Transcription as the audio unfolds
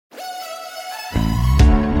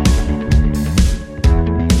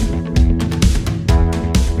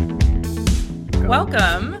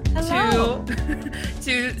Welcome Hello.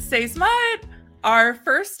 to Say Smut, our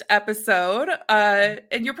first episode.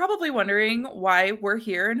 And you're probably wondering why we're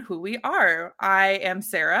here and who we are. I am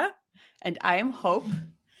Sarah. And I am Hope.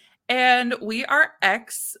 And we are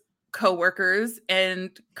ex-coworkers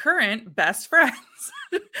and current best friends.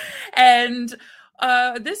 And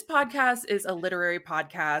this podcast is a literary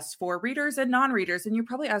podcast for readers and non-readers. And you're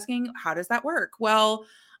probably asking, how does that work? Well,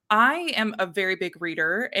 I am a very big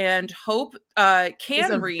reader, and Hope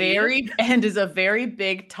can read. Is a very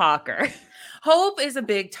big talker. Hope is a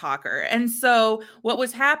big talker. And so what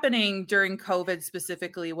was happening during COVID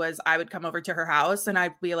specifically was I would come over to her house and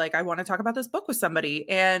I'd be like, I want to talk about this book with somebody.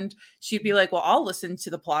 And she'd be like, well, I'll listen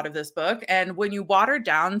to the plot of this book. And when you water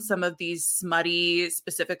down some of these smutty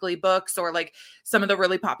specifically books, or like some of the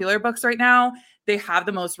really popular books right now, they have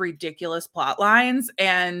the most ridiculous plot lines.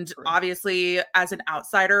 And obviously, as an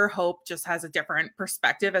outsider, Hope just has a different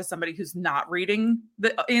perspective as somebody who's not reading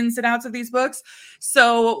the ins and outs of these books.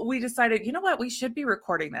 So we decided, you know what, we should be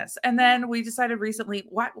recording this. And then we decided recently,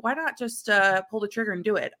 why not just pull the trigger and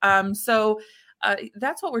do it? So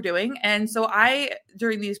that's what we're doing. And so I,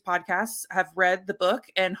 during these podcasts, have read the book,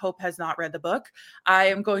 and Hope has not read the book. I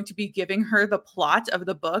am going to be giving her the plot of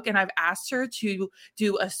the book, and I've asked her to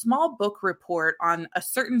do a small book report on a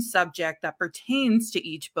certain subject that pertains to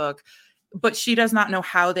each book, but she does not know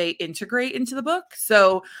how they integrate into the book.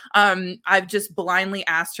 So I've just blindly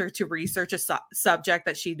asked her to research a subject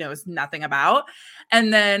that she knows nothing about.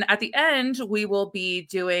 And then at the end, we will be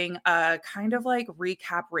doing a kind of like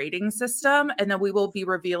recap rating system. And then we will be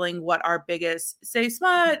revealing what our biggest Say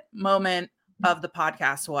Smut moment of the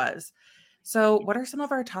podcast was. So what are some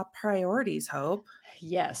of our top priorities, Hope?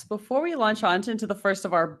 Yes. Before we launch on into the first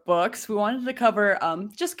of our books, we wanted to cover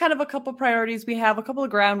just kind of a couple priorities. We have a couple of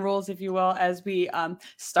ground rules, if you will, as we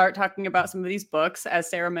start talking about some of these books. As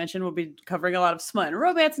Sarah mentioned, we'll be covering a lot of smut and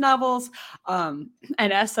romance novels. And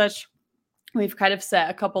as such, we've kind of set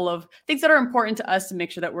a couple of things that are important to us to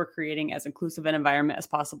make sure that we're creating as inclusive an environment as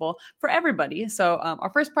possible for everybody. So our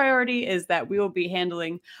first priority is that we will be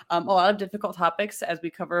handling a lot of difficult topics as we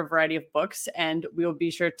cover a variety of books, and we will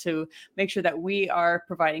be sure to make sure that we are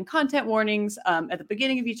providing content warnings at the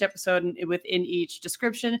beginning of each episode and within each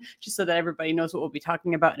description, just so that everybody knows what we'll be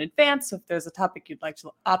talking about in advance. So if there's a topic you'd like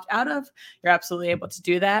to opt out of, you're absolutely able to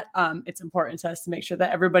do that. It's important to us to make sure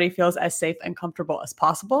that everybody feels as safe and comfortable as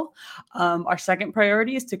possible. Our second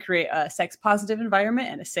priority is to create a sex-positive environment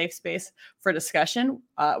and a safe space for discussion.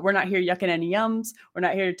 We're not here yucking any yums. We're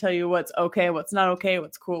not here to tell you what's okay, what's not okay,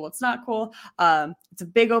 what's cool, what's not cool. It's a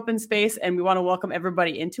big open space, and we want to welcome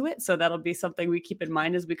everybody into it. So that'll be something we keep in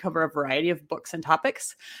mind as we cover a variety of books and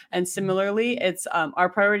topics. And similarly, it's our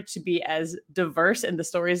priority to be as diverse in the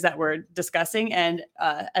stories that we're discussing and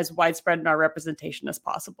as widespread in our representation as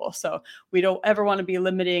possible. So we don't ever want to be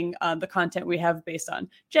limiting the content we have based on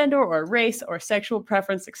gender or race or sexual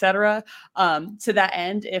preference, etc. To that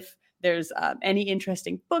end, if there's any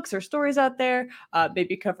interesting books or stories out there,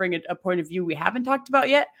 maybe covering a point of view we haven't talked about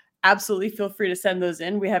yet, absolutely feel free to send those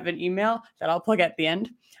in. We have an email that I'll plug at the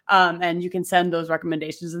end, and you can send those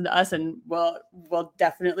recommendations into us, and we'll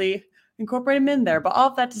definitely incorporate them in there. But all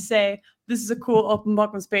of that to say, this is a cool, open,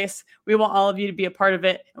 welcome space. We want all of you to be a part of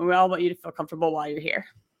it, and we all want you to feel comfortable while you're here.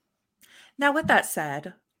 Now, with that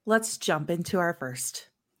said, let's jump into our first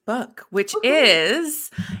book, which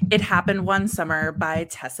is It Happened One Summer by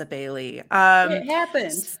Tessa Bailey. It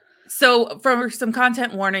happened. So for some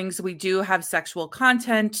content warnings, we do have sexual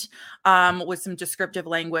content with some descriptive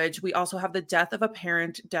language. We also have the death of a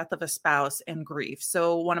parent, death of a spouse, and grief.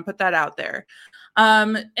 So want to put that out there.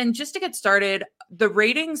 And just to get started, the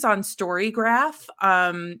ratings on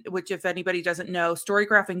Storygraph, which if anybody doesn't know,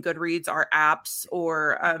 Storygraph and Goodreads are apps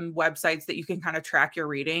or websites that you can kind of track your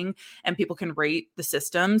reading, and people can rate the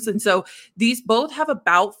systems. And so these both have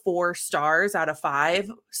about 4 stars out of 5.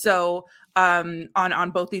 So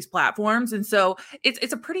on both these platforms. And so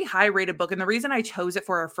it's a pretty high rated book. And the reason I chose it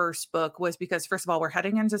for our first book was because, first of all, we're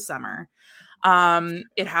heading into summer.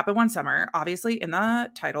 It happened one summer, obviously in the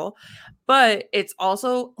title, but it's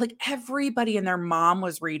also like everybody and their mom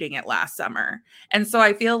was reading it last summer. And so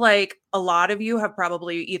I feel like a lot of you have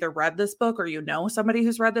probably either read this book or you know somebody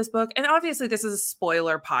who's read this book. And obviously this is a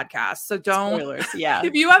spoiler podcast. So don't, spoilers, yeah.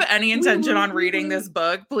 If you have any intention on reading this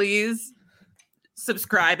book, please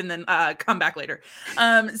subscribe and then come back later.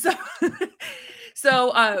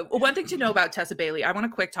 So one thing to know about Tessa Bailey, I want to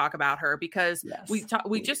quick talk about her because Yes,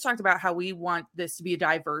 we just talked about how we want this to be a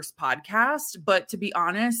diverse podcast, but to be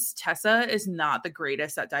honest, Tessa is not the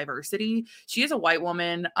greatest at diversity. She is a white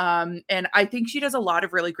woman, and I think she does a lot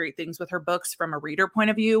of really great things with her books from a reader point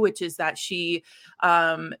of view, which is that she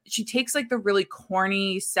takes like the really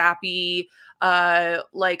corny, sappy,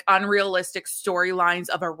 like unrealistic storylines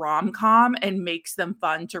of a rom-com and makes them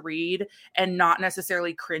fun to read and not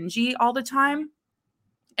necessarily cringy all the time.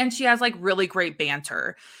 And she has like really great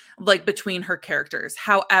banter like between her characters.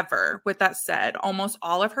 However, with that said, almost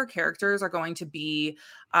all of her characters are going to be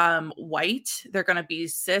white. They're going to be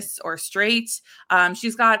cis or straight.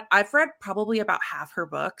 I've read probably about half her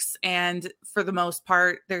books, and for the most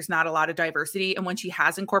part there's not a lot of diversity, and when she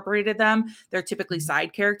has incorporated them, they're typically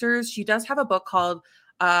side characters. She does have a book called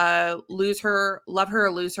Lose Her, Love Her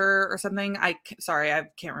or Lose Her or something. Sorry, I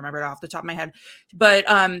can't remember it off the top of my head, but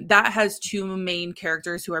that has two main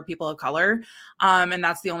characters who are people of color, and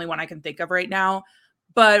that's the only one I can think of right now.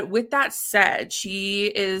 But with that said, she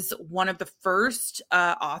is one of the first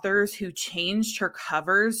authors who changed her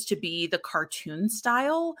covers to be the cartoon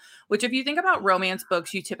style, which if you think about romance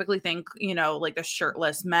books, you typically think, like the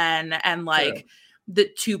shirtless men and like the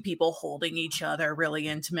two people holding each other really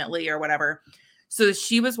intimately or whatever. So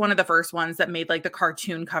she was one of the first ones that made like the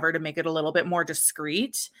cartoon cover to make it a little bit more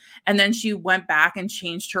discreet. And then she went back and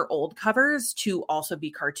changed her old covers to also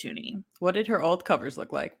be cartoony. What did her old covers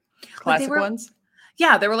look like? Classic ones?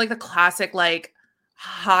 Yeah, they were like the classic, like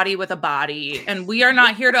hottie with a body. And we are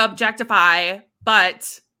not here to objectify,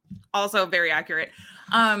 but also very accurate.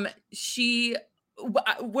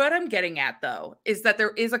 What I'm getting at though is that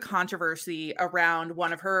there is a controversy around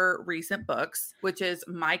one of her recent books, which is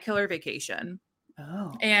My Killer Vacation.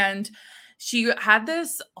 Oh. And she had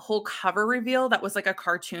this whole cover reveal that was like a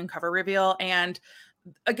cartoon cover reveal. And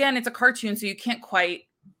again, it's a cartoon, so you can't quite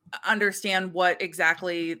understand what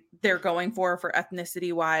exactly they're going for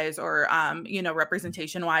ethnicity wise or,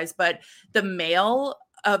 representation wise. But the male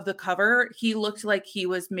of the cover, he looked like he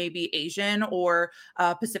was maybe Asian or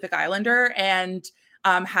Pacific Islander, and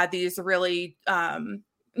had these really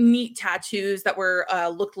neat tattoos that were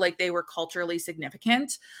looked like they were culturally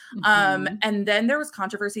significant. And then there was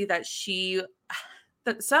controversy that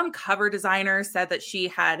some cover designer said that she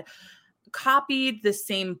had copied the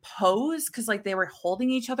same pose because like they were holding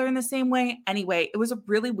each other in the same way. Anyway, it was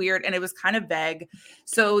really weird and it was kind of vague.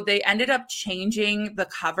 So they ended up changing the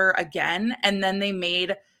cover again, and then they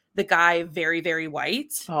made the guy very, very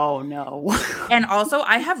white. Oh no. And also,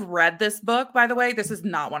 I have read this book, by the way. This is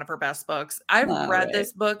not one of her best books. I've read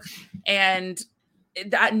this book, and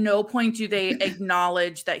at no point do they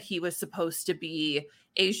acknowledge that he was supposed to be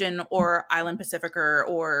Asian or Island Pacificer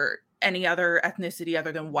or any other ethnicity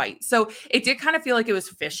other than white. So it did kind of feel like it was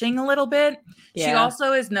fishing a little bit. Yeah. She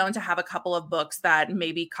also is known to have a couple of books that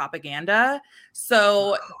may be propaganda.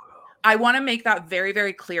 So I want to make that very,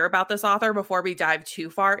 very clear about this author before we dive too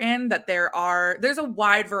far in, that there's a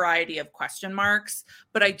wide variety of question marks,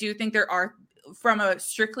 but I do think there are, from a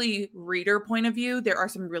strictly reader point of view, there are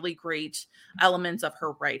some really great elements of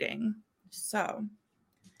her writing. So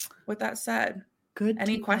with that said,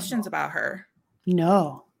 any questions about her?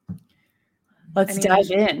 No. Let's dive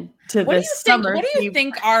in to this summer. What do you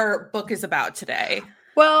think our book is about today?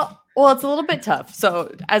 Well, it's a little bit tough.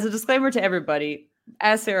 So as a disclaimer to everybody,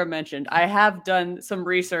 as Sarah mentioned, I have done some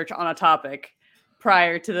research on a topic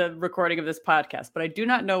prior to the recording of this podcast, but I do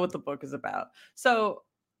not know what the book is about. So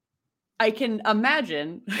I can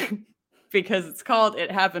imagine, because it's called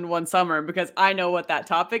It Happened One Summer, because I know what that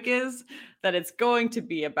topic is, that it's going to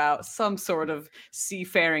be about some sort of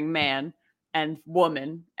seafaring man and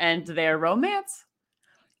woman and their romance.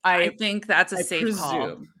 I think that's a safe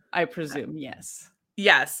call. I presume, yes.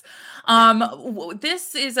 Yes.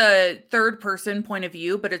 This is a third person point of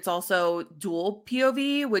view, but it's also dual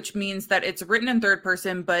POV, which means that it's written in third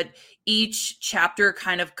person, but each chapter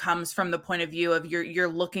kind of comes from the point of view of you're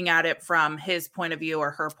looking at it from his point of view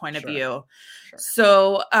or her point of view. Sure.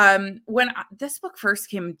 So when this book first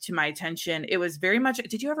came to my attention, it was very much,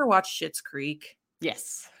 did you ever watch Schitt's Creek?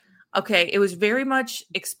 Yes. Okay. It was very much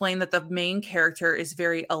explained that the main character is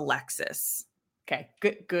very Alexis. Okay,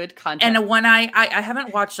 good content. And when I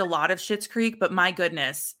haven't watched a lot of Schitt's Creek, but my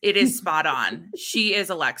goodness, it is spot on. She is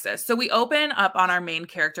Alexis. So we open up on our main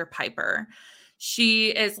character, Piper. She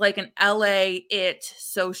is like an LA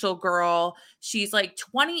social girl. She's like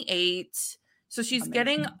 28. So she's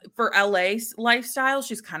getting, for LA lifestyle,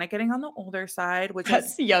 she's kind of getting on the older side, which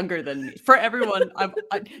that's younger than me. For everyone, I'm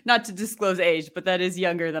not to disclose age, but that is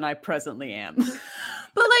younger than I presently am.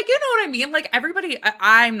 But like, you know what I mean? Like everybody,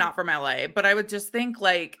 I'm not from LA, but I would just think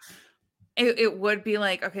like it would be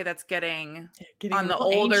like, okay, that's getting Getting a on the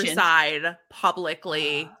little older ancient. side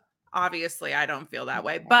publicly. Obviously, I don't feel that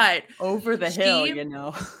way, but Over the hill, she, you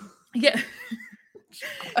know. yeah.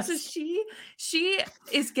 So Us. she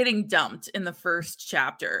is getting dumped in the first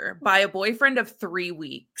chapter by a boyfriend of 3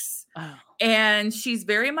 weeks. Oh. And she's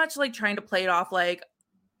very much like trying to play it off like,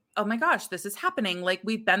 oh my gosh, this is happening. Like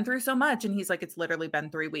we've been through so much. And he's like, it's literally been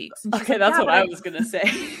 3 weeks. And she's Okay, like, that's yeah, what but I I was gonna say.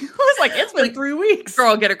 I was like, it's been like, 3 weeks.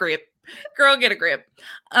 girl, get a grip. Girl, get a grip.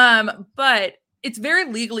 But it's very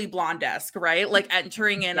Legally Blonde-esque, right? Like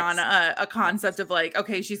entering in on a concept of like,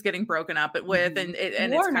 okay, she's getting broken up with, and it's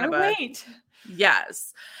kind Warner, of a wait.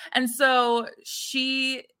 yes. And so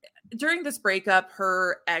she, during this breakup,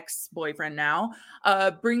 her ex-boyfriend now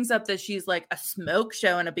brings up that she's like a smoke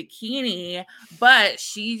show in a bikini, but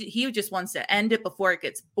he just wants to end it before it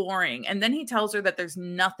gets boring. And then he tells her that there's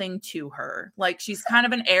nothing to her. Like she's kind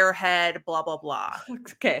of an airhead, blah, blah, blah.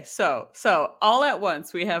 Okay, so all at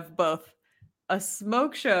once we have both a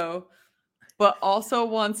smoke show, but also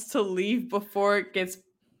wants to leave before it gets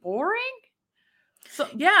boring. So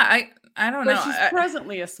Yeah, I don't but know. she's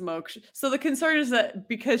presently a smoke. So the concern is that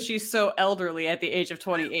because she's so elderly at the age of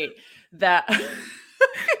 28, that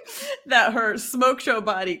that her smoke show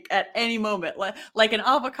body at any moment, like an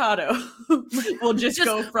avocado, will just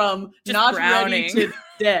go from just not browning ready to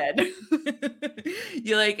dead.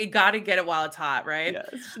 You like got to get it while it's hot, right?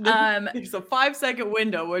 Yes. There's a 5-second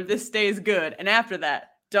window where this stays good, and after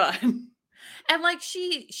that, done. And like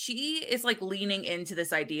she is like leaning into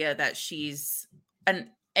this idea that she's an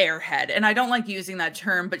airhead, and I don't like using that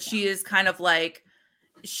term, but she is kind of like,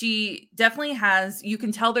 she definitely has, you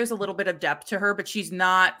can tell there's a little bit of depth to her, but she's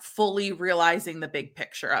not fully realizing the big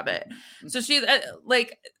picture of it. So she's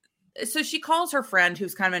like, so she calls her friend,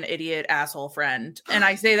 who's kind of an idiot asshole friend, and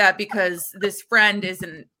I say that because this friend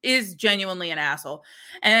is genuinely an asshole,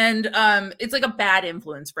 and it's like a bad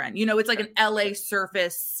influence friend, you know, it's like an LA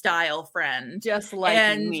Surface style friend, just like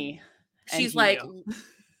and me. she's like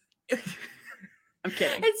I'm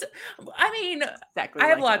kidding. I mean, exactly. I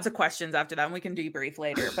have lots of questions after that, and we can debrief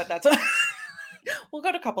later, but that's we'll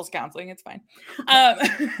go to couples counseling. It's fine.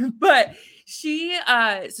 But she,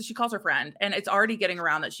 so she calls her friend, and it's already getting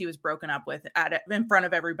around that she was broken up with in front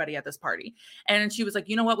of everybody at this party. And she was like,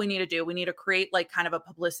 you know what we need to do? We need to create like kind of a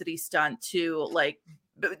publicity stunt to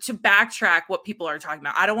backtrack what people are talking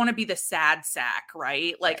about. I don't want to be the sad sack,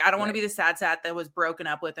 right? Like, I don't want to be the sad sack that was broken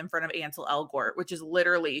up with in front of Ansel Elgort, which is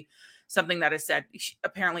literally something that is said.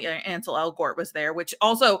 Apparently Ansel Elgort was there, which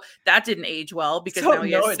also that didn't age well, because now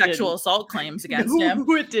he has sexual assault claims against him.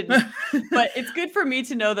 It didn't. But it's good for me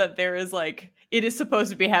to know that there is like, it is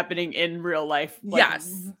supposed to be happening in real life. Like,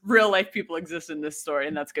 yes. Real life people exist in this story,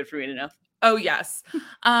 and that's good for me to know. Oh yes.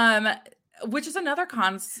 Which is another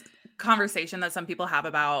conversation that some people have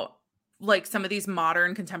about like some of these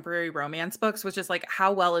modern contemporary romance books, which is like,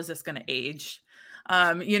 how well is this going to age?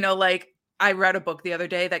 You know, like, I read a book the other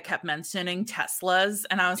day that kept mentioning Teslas,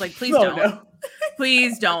 and I was like, please don't. No.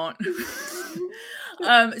 Please don't.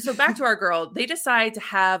 So back to our girl. They decide to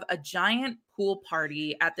have a giant pool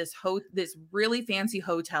party at this really fancy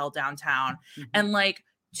hotel downtown. Mm-hmm. And like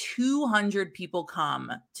 200 people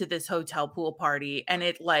come to this hotel pool party, and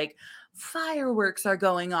it like fireworks are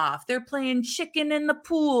going off. They're playing chicken in the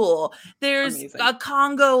pool. There's amazing. A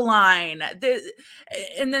Congo line.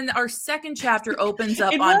 And then our second chapter opens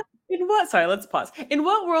up on... In what? Sorry, let's pause. In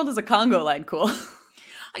what world is a Congo line cool?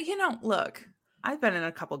 You know, look, I've been in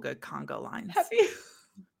a couple good Congo lines. Have you?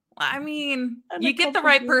 I mean, you get the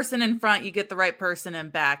right person in front, you get the right person in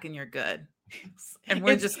back, and you're good. And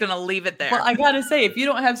we're just going to leave it there. Well, I got to say, if you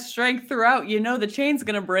don't have strength throughout, you know the chain's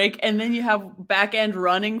going to break, and then you have back end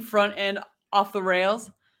running, front end off the rails.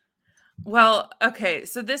 Well, okay,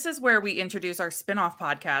 so this is where we introduce our spin-off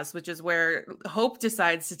podcast, which is where Hope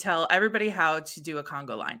decides to tell everybody how to do a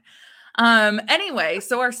Congo line. Anyway,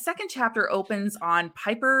 so our second chapter opens on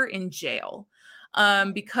Piper in jail,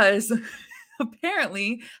 because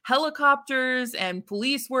apparently helicopters and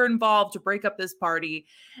police were involved to break up this party.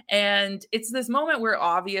 And it's this moment where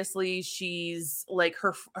obviously she's like,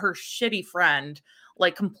 her shitty friend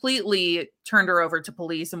like completely turned her over to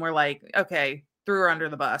police, and we're like, okay, threw her under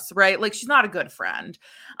the bus, right? Like, she's not a good friend.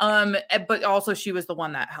 But also she was the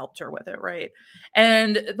one that helped her with it, right?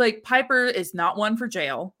 And like, Piper is not one for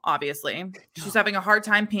jail, obviously. She's having a hard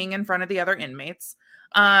time peeing in front of the other inmates.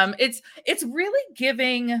 It's really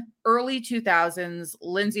giving early 2000s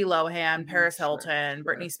Lindsay Lohan, Paris Hilton,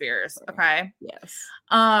 Britney Spears. Okay. Yes.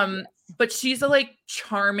 But she's like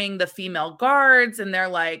charming the female guards, and they're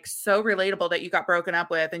like so relatable that you got broken up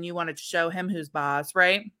with and you wanted to show him who's boss,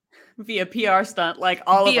 right? Via PR stunt, like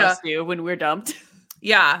all of us do when we're dumped.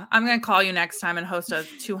 Yeah, I'm gonna call you next time and host a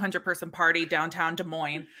 200-person party downtown Des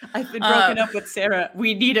Moines. I've been broken up with Sarah.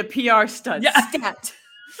 We need a PR stunt. Yeah. Stat.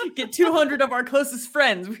 Get 200 of our closest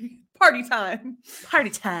friends. Party time. Party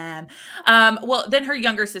time. Well, then her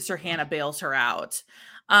younger sister Hannah bails her out.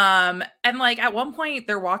 And like at one point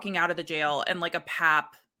they're walking out of the jail and like a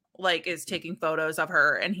pap like is taking photos of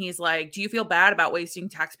her and he's like, do you feel bad about wasting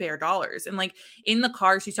taxpayer dollars? And like in the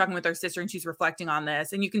car she's talking with her sister and she's reflecting on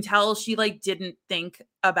this and you can tell she like didn't think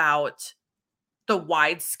about the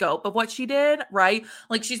wide scope of what she did, right?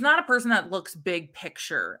 Like she's not a person that looks big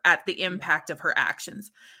picture at the impact of her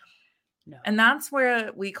actions. No. And that's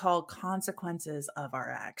where we call consequences of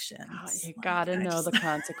our actions. Oh, you gotta know the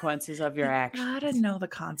consequences of your actions. Gotta know the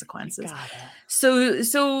consequences. You gotta.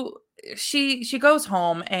 So she goes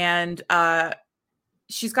home and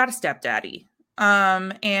she's got a stepdaddy.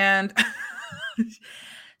 And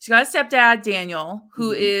she got a stepdad, Daniel,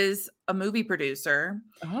 who is a movie producer.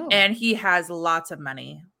 Oh. And he has lots of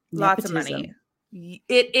money. Nepotism. Lots of money.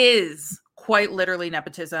 It is quite literally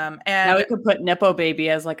nepotism. And now we could put Nepo baby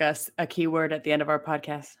as like a keyword at the end of our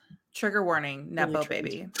podcast. Trigger warning, Nepo Really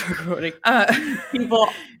baby. Trigger warning. People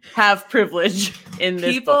have privilege in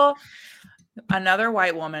this book. Another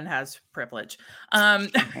white woman has privilege.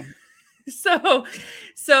 Okay.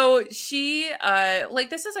 So she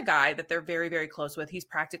like this is a guy that they're very, very close with. He's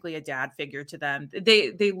practically a dad figure to them.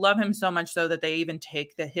 They love him so much so that they even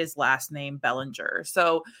take his last name Bellinger.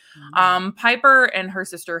 So Piper and her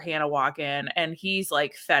sister Hannah walk in and he's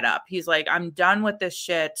like fed up. He's like, I'm done with this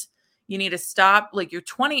shit. You need to stop. Like, you're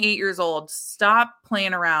 28 years old. Stop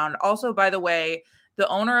playing around. Also, by the way, the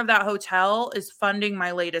owner of that hotel is funding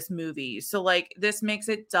my latest movie. So like this makes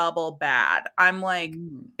it double bad. I'm like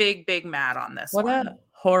big mad on this What one. A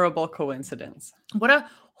horrible coincidence. What a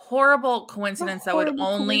horrible coincidence that would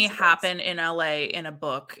only happen in LA in a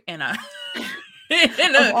book in a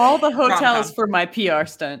of all the hotels rom-com. For my PR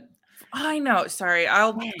stunt. I know. Sorry.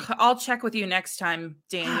 I'll check with you next time,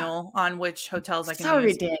 Daniel, on which hotels I can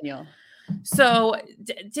use. Sorry, Daniel. So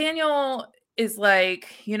Daniel is like,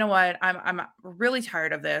 you know what? I'm really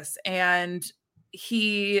tired of this. And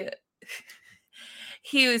he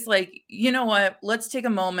was like, you know what? Let's take a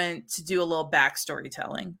moment to do a little backstory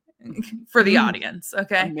telling for the audience.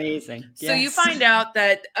 Okay. Amazing. So you find out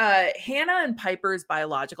that Hannah and Piper's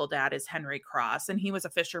biological dad is Henry Cross, and he was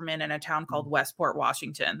a fisherman in a town called Westport,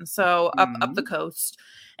 Washington. So up the coast.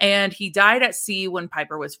 And he died at sea when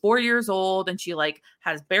Piper was 4 years old, and she like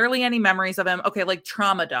has barely any memories of him. Okay, like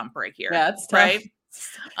trauma dump right here. Yeah, that's tough. Right.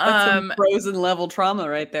 That's some frozen level trauma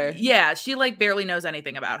right there. Yeah, she like barely knows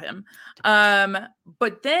anything about him.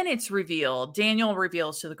 But then it's revealed, Daniel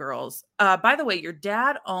reveals to the girls, by the way, your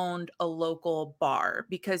dad owned a local bar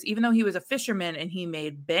because even though he was a fisherman and he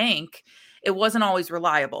made bank, it wasn't always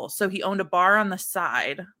reliable. So he owned a bar on the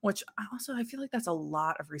side, which I feel like that's a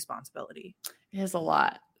lot of responsibility. It is a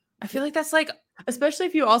lot. I feel like that's like, especially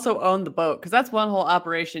if you also own the boat, because that's one whole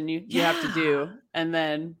operation you have to do. And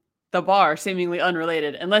then the bar, seemingly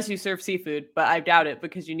unrelated, unless you serve seafood, but I doubt it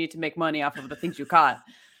because you need to make money off of the things you caught.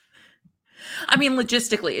 I mean,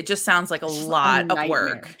 logistically, it just sounds like a lot of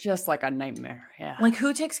work. Just like a nightmare. Yeah. Like,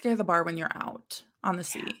 who takes care of the bar when you're out on the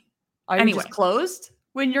sea? Are you just closed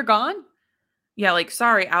when you're gone? Yeah, like,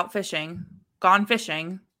 sorry, out fishing. Gone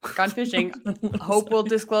fishing. Gone fishing. Hope will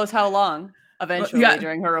disclose how long eventually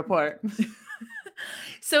during her report.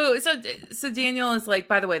 So Daniel is like,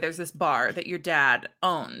 by the way, there's this bar that your dad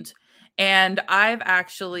owned. And I've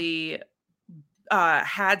actually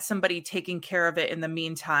had somebody taking care of it in the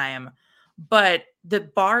meantime. But the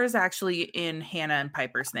bar is actually in Hannah and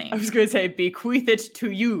Piper's name. I was going to say, bequeath it to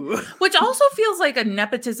you. Which also feels like a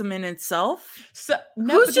nepotism in itself. So,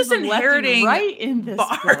 who's just inheriting right in this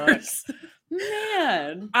bars?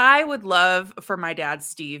 Man. I would love for my dad,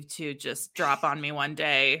 Steve, to just drop on me one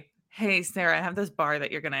day. Hey, Sarah, I have this bar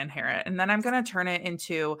that you're going to inherit. And then I'm going to turn it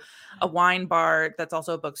into a wine bar that's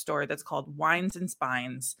also a bookstore that's called Wines and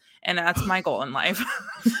Spines. And that's my goal in life.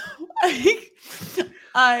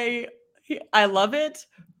 I love it,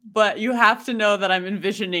 but you have to know that I'm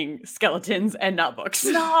envisioning skeletons and not books.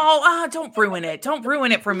 No, don't ruin it. Don't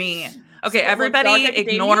ruin it for me. Okay, so everybody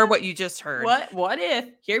ignore what you just heard. What if,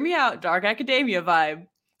 hear me out, Dark Academia vibe,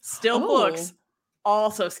 still books,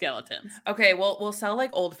 also skeletons. Okay, well, we'll sell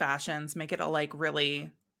like old fashions, make it a like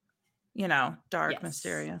really, dark,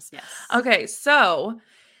 mysterious. Yes. Okay, so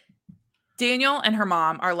Daniel and her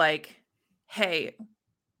mom are like, hey,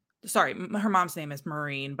 sorry, her mom's name is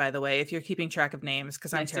Maureen, by the way, if you're keeping track of names,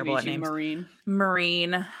 because I'm terrible at names.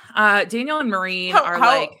 Maureen. Daniel and Maureen are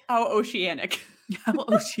like... How oceanic. How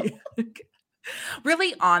oceanic.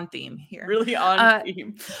 Really on theme here. Really on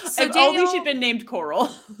theme. So If only she'd been named Coral.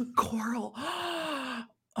 Coral.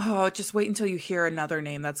 Oh, just wait until you hear another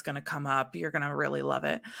name that's going to come up. You're going to really love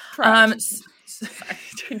it. Sorry,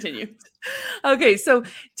 continue. Okay, so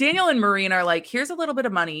Daniel and Maureen are like, here's a little bit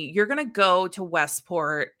of money. You're going to go to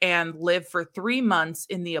Westport and live for 3 months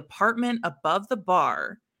in the apartment above the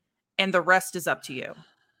bar, and the rest is up to you.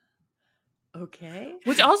 Okay.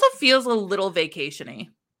 Which also feels a little vacation-y.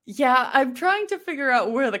 Yeah, I'm trying to figure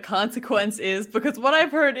out where the consequence is, because what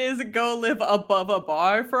I've heard is go live above a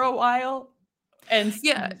bar for a while. And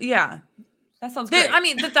yeah. That sounds great. I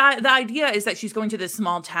mean, the idea is that she's going to this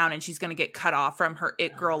small town and she's going to get cut off from her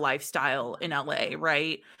it girl lifestyle in LA,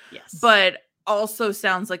 right? Yes. But also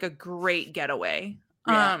sounds like a great getaway.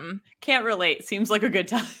 Yeah. Can't relate. Seems like a good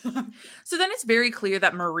time. So then it's very clear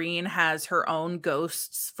that Maureen has her own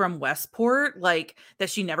ghosts from Westport, like that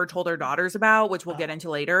she never told her daughters about, which we'll get into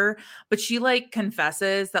later. But she like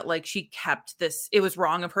confesses that like she kept this. It was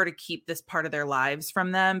wrong of her to keep this part of their lives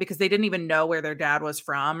from them because they didn't even know where their dad was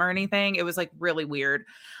from or anything. It was like really weird.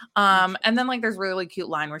 And then like there's a really cute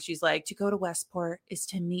line where she's like, to go to Westport is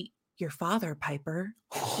to meet your father, Piper.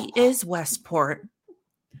 He is Westport.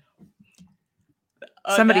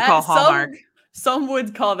 Somebody call Hallmark. Some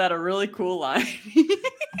would call that a really cool line.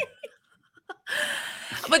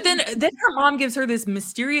 But then her mom gives her this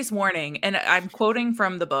mysterious warning, and I'm quoting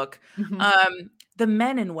from the book. The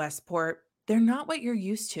men in Westport, they're not what you're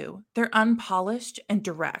used to. They're unpolished and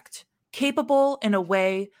direct, capable in a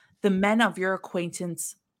way the men of your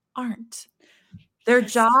acquaintance aren't. Their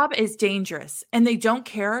job is dangerous, and they don't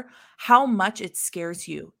care how much it scares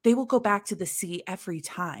you. They will go back to the sea every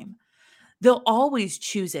time. They'll always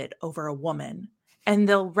choose it over a woman, and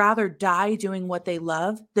they'll rather die doing what they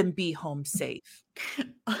love than be home safe.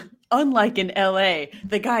 Unlike in LA,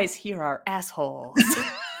 the guys here are assholes.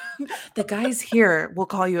 The guys here will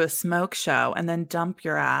call you a smoke show and then dump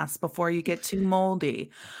your ass before you get too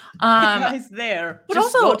moldy. The guys there but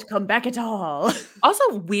just also won't come back at all.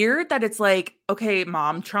 Also weird that it's like, okay,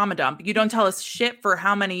 mom, trauma dump. You don't tell us shit for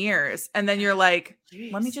how many years? And then you're like,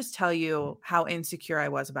 let me just tell you how insecure I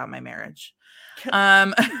was about my marriage.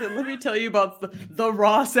 Let me tell you about the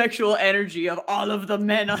raw sexual energy of all of the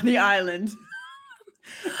men on the island.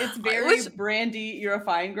 It's very Brandy, you're a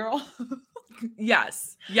fine girl.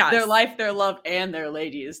 Yes. Their life, their love, and their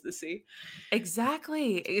lady is the sea.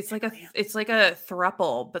 Exactly. It's like a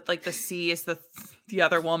throuple, but like the sea is the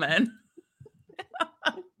other woman.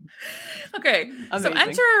 Okay. Amazing. So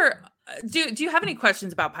enter. Do you have any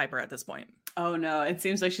questions about Piper at this point? Oh no, it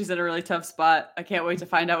seems like she's in a really tough spot. I can't wait to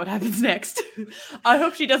find out what happens next. I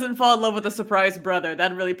hope she doesn't fall in love with a surprise brother.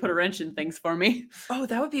 That'd really put a wrench in things for me. Oh,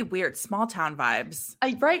 that would be weird. Small town vibes.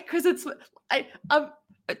 Right? Because it's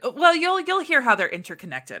well, you'll hear how they're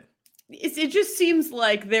interconnected. It just seems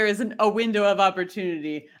like there is a window of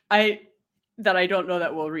opportunity that I don't know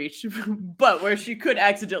that we'll reach, but where she could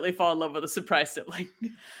accidentally fall in love with a surprise sibling.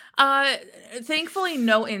 Thankfully,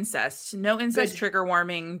 no incest. No incest. Good. Trigger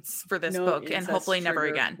warnings for this book, and hopefully never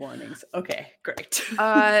again. Warnings. Okay, great.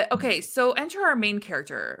 Okay, so enter our main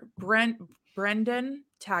character, Brendan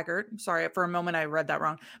Taggart. Sorry, for a moment I read that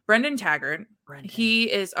wrong. Brendan Taggart. He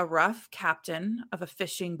is a rough captain of a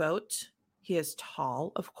fishing boat. He is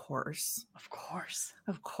tall, of course. Of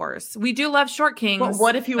course. We do love short kings. But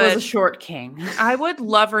what if he was a short king? I would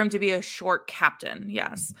love for him to be a short captain.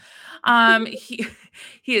 Yes. He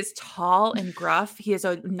is tall and gruff. He has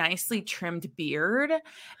a nicely trimmed beard,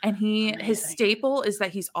 and his staple is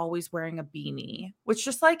that he's always wearing a beanie, which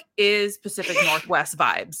just like is Pacific Northwest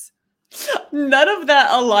vibes. None of that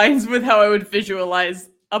aligns with how I would visualize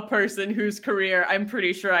a person whose career I'm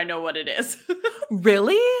pretty sure I know what it is.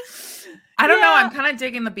 Really? I don't know. I'm kind of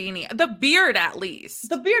digging the beanie. The beard, at least.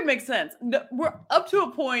 The beard makes sense. We're up to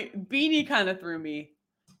a point. Beanie kind of threw me.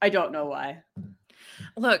 I don't know why.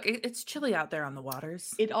 Look, it's chilly out there on the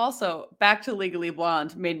waters. It also, back to Legally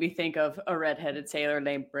Blonde, made me think of a redheaded sailor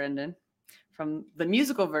named Brendan from the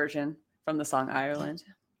musical version from the song Ireland.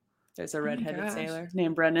 There's a redheaded sailor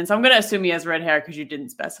named Brendan. So I'm going to assume he has red hair because you didn't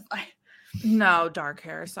specify. No, dark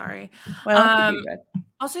hair. Sorry. Well,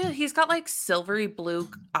 also, he's got like silvery blue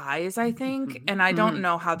eyes, I think. And I don't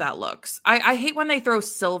know how that looks. I hate when they throw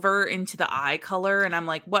silver into the eye color. And I'm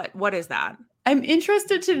like, what is that? I'm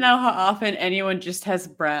interested to know how often anyone just has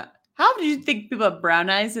brown. How do you think people have brown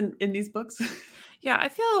eyes in these books? Yeah, I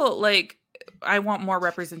feel like I want more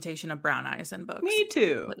representation of brown eyes in books. Me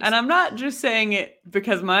too. Please. And I'm not just saying it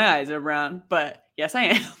because my eyes are brown, but yes, I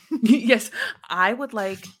am. Yes, I would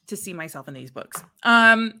like to see myself in these books.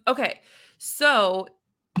 Okay, so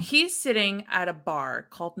he's sitting at a bar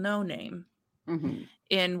called No Name.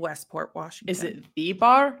 in Westport, Washington. Is it the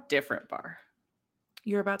bar? Different bar?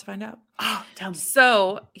 You're about to find out. Oh, tell me.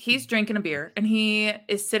 So he's drinking a beer and he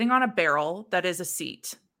is sitting on a barrel that is a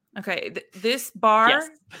seat. Okay. This bar, Yes.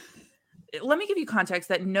 let me give you context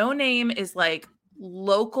that No Name is like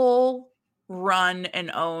local run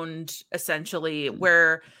and owned, essentially,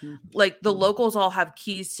 where like the locals all have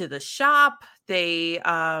keys to the shop. They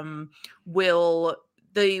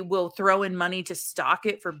will throw in money to stock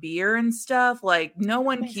it for beer and stuff. Like no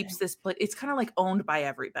one keeps this place. It's kind of like owned by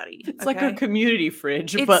everybody. It's like a community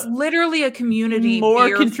fridge, it's but literally a community more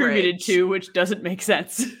beer contributed fridge. to, which doesn't make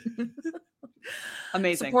sense.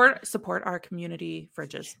 Amazing. Support our community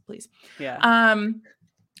fridges, please. Yeah.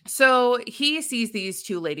 So he sees these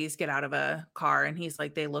two ladies get out of a car and he's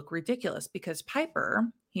like, they look ridiculous because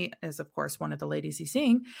Piper, he is of course one of the ladies he's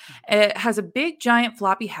seeing, has a big giant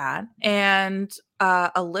floppy hat and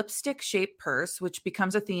a lipstick shaped purse, which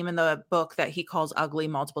becomes a theme in the book that he calls ugly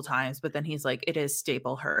multiple times, but then he's like, it is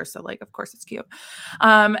staple her. So like, of course it's cute.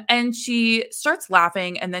 And she starts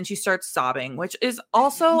laughing and then she starts sobbing, which is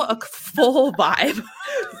also a full vibe.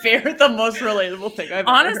 The most relatable thing I've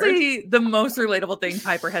honestly ever heard. The most relatable thing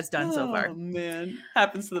Piper has done so far. Oh man,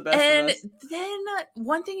 happens to the best and of us. Then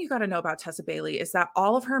one thing you got to know about Tessa Bailey is that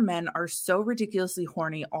all of her men are so ridiculously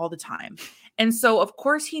horny all the time. And so of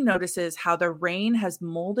course he notices how the rain has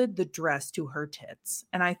molded the dress to her tits.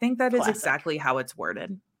 And I think that is exactly how it's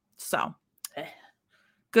worded. So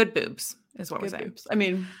good boobs is what we're saying. Boobs. I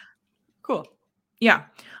mean, cool. Yeah.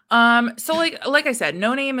 So like I said,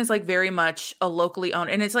 No Name is like very much a locally owned,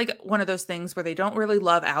 and it's like one of those things where they don't really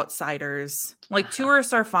love outsiders. Like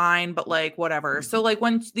tourists are fine, but like whatever. So like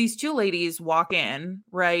when these two ladies walk in,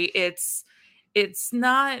 right, it's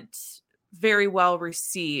not very well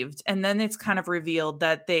received. And then it's kind of revealed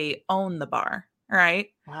that they own the bar, right?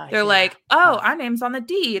 They're like, oh, our name's on the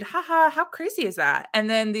deed. Haha, how crazy is that? And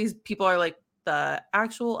then these people are like, the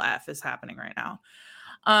actual F is happening right now.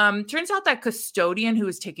 Turns out that custodian who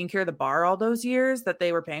was taking care of the bar all those years that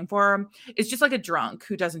they were paying for him is just like a drunk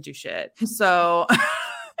who doesn't do shit. So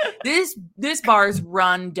this bar is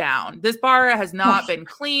run down. This bar has not been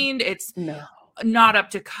cleaned. It's not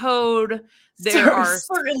up to code. There are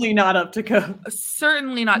certainly not up to code.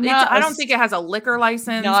 Certainly not. I don't think it has a liquor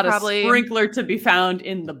license. Not probably. A sprinkler to be found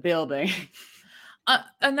in the building.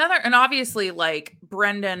 And obviously like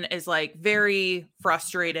Brendan is like very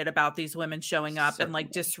frustrated about these women showing up and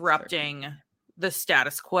like disrupting the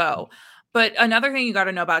status quo. But another thing you got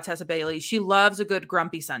to know about Tessa Bailey, she loves a good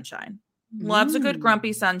grumpy sunshine. Loves a good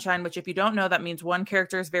grumpy sunshine, which if you don't know, that means one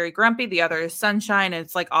character is very grumpy, the other is sunshine, and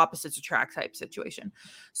it's like opposites attract type situation.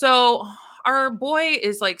 So our boy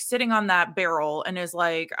is like sitting on that barrel and is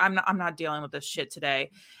like, I'm not dealing with this shit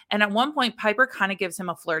today. And at one point, Piper kind of gives him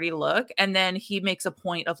a flirty look, and then he makes a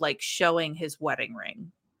point of like showing his wedding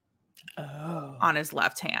ring on his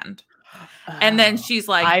left hand. And then she's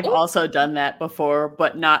like, I've also done that before,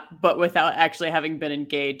 but without actually having been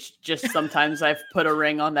engaged. Just sometimes I've put a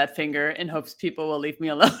ring on that finger in hopes people will leave me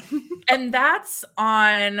alone. And that's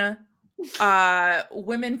on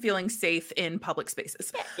women feeling safe in public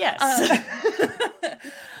spaces. Yes.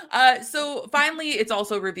 So finally, it's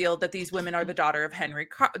also revealed that these women are the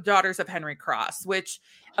daughters of Henry Cross, which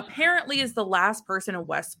apparently is the last person in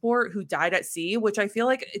Westport who died at sea, which I feel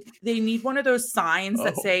like they need one of those signs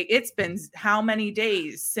that say it's been how many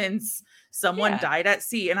days since someone died at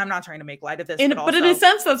sea. And I'm not trying to make light of this, but in a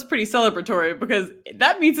sense, that's pretty celebratory because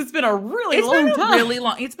that means it's been a really long time. Really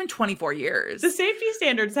long. It's been 24 years. The safety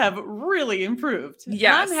standards have really improved.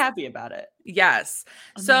 Yes. I'm happy about it. Yes.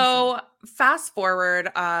 Amazing. So fast forward.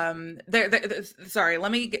 Sorry, let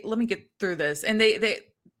me get through this. And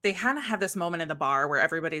they kind of have this moment in the bar where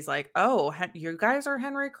everybody's like, oh, you guys are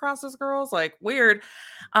Henry Cross's girls? Like weird.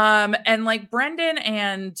 And like Brendan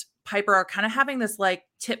and Piper are kind of having this like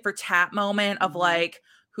tit for tat moment of like,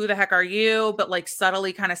 who the heck are you? But like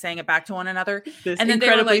subtly kind of saying it back to one another. This and then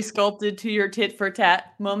incredibly like, sculpted to your tit for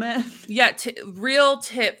tat moment. Yeah. Real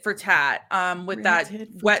tit for tat with real that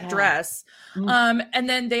wet dress. And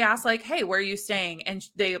then they ask like, hey, where are you staying? And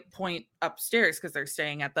they point upstairs because they're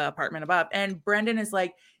staying at the apartment above. And Brendan is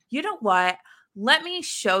like, you know what? Let me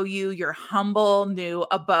show you your humble new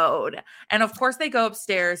abode. And of course they go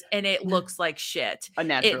upstairs and it looks like shit.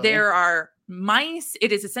 There are mice.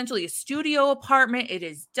 It is essentially a studio apartment. It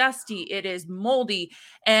is dusty. It is moldy.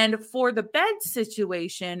 And for the bed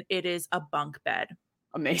situation, it is a bunk bed.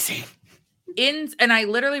 Amazing. And I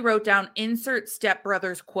literally wrote down insert Step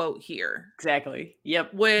Brothers quote here. Exactly.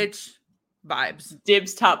 Yep. Which vibes.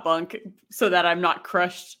 Dibs top bunk so that I'm not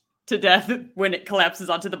crushed to death when it collapses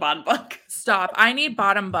onto the bottom bunk. Stop. I need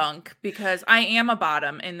bottom bunk because I am a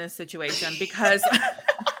bottom in this situation because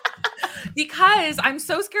because I'm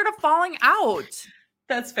so scared of falling out.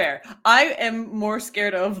 That's fair. I am more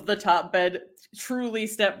scared of the top bed, truly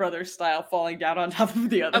stepbrother style, falling down on top of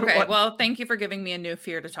the other one. Well, thank you for giving me a new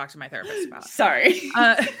fear to talk to my therapist about. Sorry.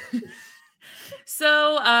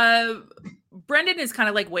 So Brendan is kind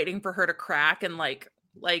of like waiting for her to crack and like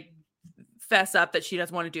fess up that she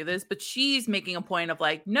doesn't want to do this, but she's making a point of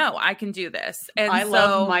like, no, I can do this. And I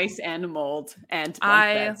love mice and mold and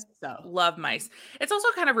beds, love mice. It's also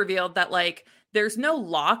kind of revealed that like there's no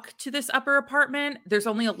lock to this upper apartment. There's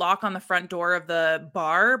only a lock on the front door of the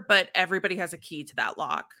bar, but everybody has a key to that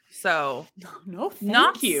lock. So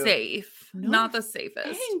not safe. Not the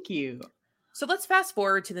safest. Thank you. So let's fast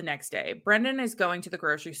forward to the next day. Brendan is going to the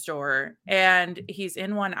grocery store and he's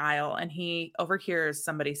in one aisle and he overhears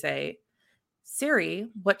somebody say, Siri,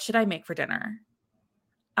 what should I make for dinner?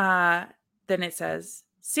 Then it says,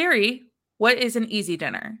 Siri, what is an easy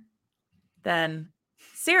dinner? Then,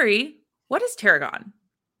 Siri, what is tarragon?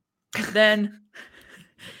 Then,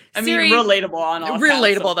 Siri, relatable on all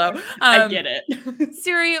relatable though. I get it.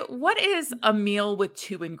 Siri, what is a meal with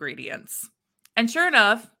 2 ingredients? And sure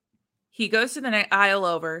enough, he goes to the aisle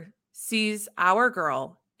over, sees our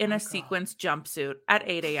girl in a sequins jumpsuit at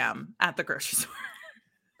 8 a.m. at the grocery store.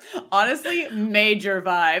 Honestly, major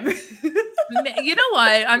vibe. You know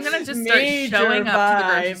what? I'm going to just start showing up to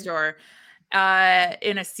the grocery store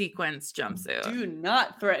in a sequins jumpsuit. Do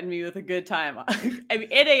not threaten me with a good time. I mean,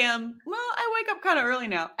 8 a.m. Well, I wake up kind of early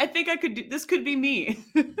now. I think I could do this. Could be me.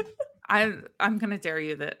 I'm going to dare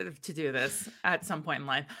you to do this at some point in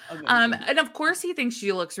life. And of course he thinks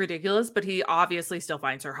she looks ridiculous, but he obviously still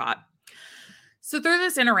finds her hot. So through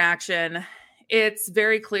this interaction, it's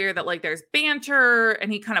very clear that like there's banter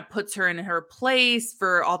and he kind of puts her in her place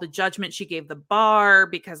for all the judgment she gave the bar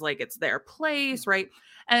because like it's their place, right?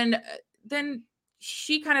 And then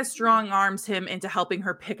she kind of strong arms him into helping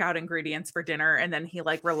her pick out ingredients for dinner. And then he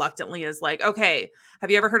like reluctantly is like, okay, have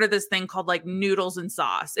you ever heard of this thing called like noodles and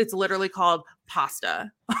sauce? It's literally called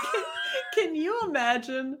pasta. Can you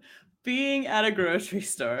imagine being at a grocery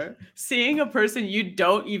store, seeing a person you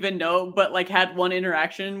don't even know, but like had one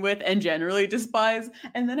interaction with and generally despise,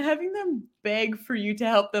 and then having them beg for you to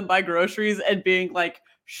help them buy groceries and being like,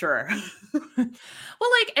 sure. Well,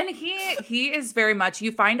 like, and he is very much,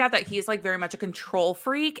 you find out that he's like very much a control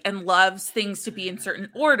freak and loves things to be in certain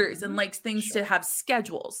orders and likes things to have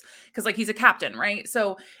schedules because like he's a captain, right?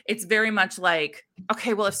 So it's very much like,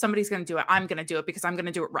 okay, well, if somebody's going to do it, I'm going to do it because I'm going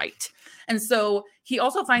to do it right. And so he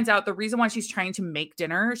also finds out the reason why she's trying to make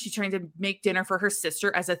dinner, she's trying to make dinner for her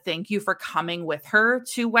sister as a thank you for coming with her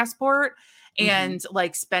to Westport and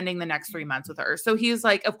like spending the next 3 months with her. So he's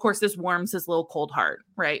like, of course, this warms his little cold heart,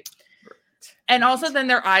 right? And also then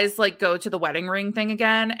their eyes like go to the wedding ring thing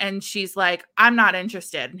again. And she's like, I'm not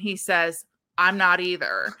interested. And he says, I'm not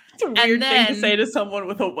either. It's a weird thing to say to someone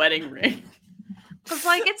with a wedding ring. Because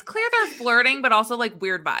like it's clear they're flirting, but also like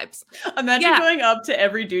weird vibes. Imagine going up to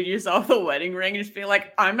every dude you saw with a wedding ring and just being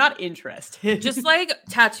like, I'm not interested. Just like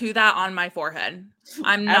tattoo that on my forehead.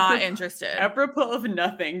 I'm not interested. Apropos of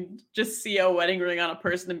nothing, just see a wedding ring on a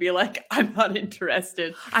person and be like, I'm not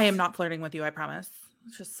interested. I am not flirting with you, I promise.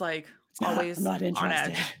 Just like always I'm not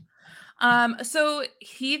interested. On edge. So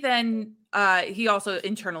he then he also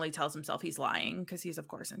internally tells himself he's lying because he's of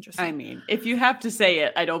course interested. I mean, if you have to say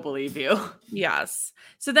it, I don't believe you. Yes.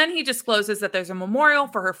 So then he discloses that there's a memorial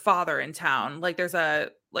for her father in town. Like there's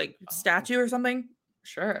a like statue or something.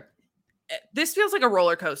 Sure. This feels like a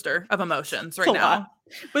roller coaster of emotions right now.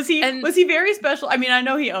 Was he very special? I mean, I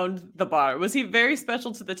know he owned the bar. Was he very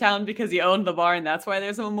special to the town because he owned the bar and that's why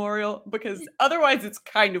there's a memorial? Because otherwise it's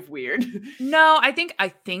kind of weird. No, I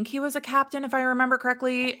think he was a captain if I remember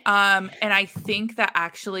correctly. And I think that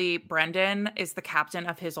actually Brendan is the captain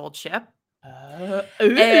of his old ship.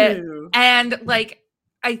 And like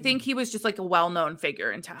I think he was just like a well-known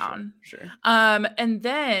figure in town. Sure. And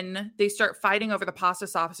then they start fighting over the pasta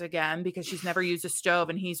sauce again because she's never used a stove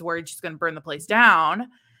and he's worried she's going to burn the place down.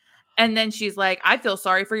 And then she's like, I feel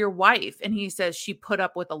sorry for your wife. And he says she put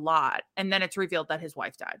up with a lot. And then it's revealed that his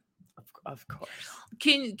wife died. Of course.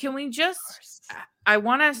 Can we just, I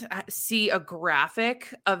want to see a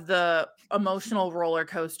graphic of the emotional roller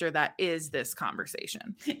coaster that is this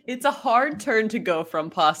conversation. It's a hard turn to go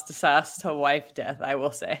from pasta sauce to wife death, I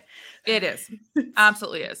will say. It is.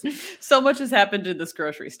 Absolutely is. So much has happened in this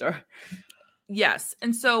grocery store. Yes.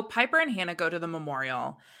 And so Piper and Hannah go to the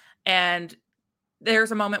memorial and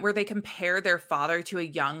there's a moment where they compare their father to a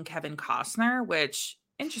young Kevin Costner, which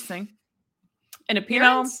interesting. In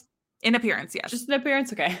appearance? In appearance, yes. Just an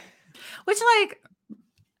appearance? Okay. Which, like,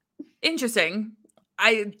 interesting.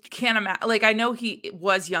 I can't imagine. Like, I know he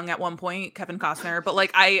was young at one point, Kevin Costner, but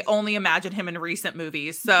like, I only imagine him in recent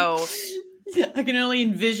movies. So I can only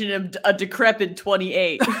envision a decrepit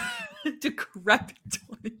 28. decrepit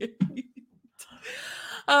 28.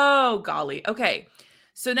 Oh, golly. Okay.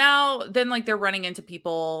 So now, then, like, they're running into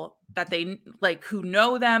people that they like who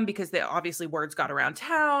know them because they obviously words got around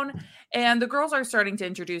town. And the girls are starting to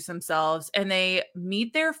introduce themselves and they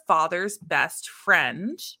meet their father's best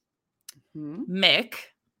friend, Mick,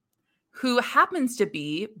 who happens to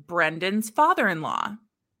be Brendan's father-in-law.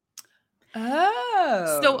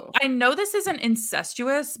 Oh. So I know this isn't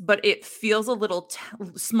incestuous, but it feels a little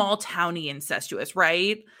small towny incestuous,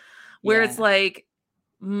 right? Where it's like,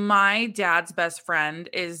 my dad's best friend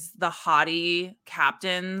is the haughty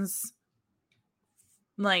captain's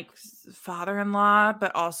like father-in-law,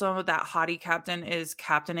 but also that haughty captain is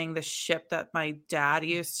captaining the ship that my dad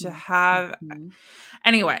used to have.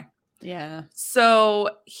 Anyway. Yeah. So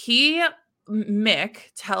Mick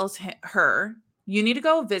tells her, you need to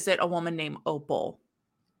go visit a woman named Opal.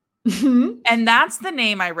 And that's the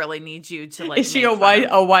name I really need you to like. Is she a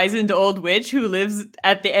wizened old witch who lives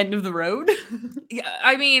at the end of the road? Yeah,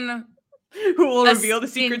 I mean, who will reveal the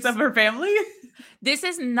secrets of her family? This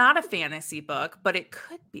is not a fantasy book, but it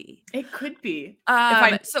could be. It could be.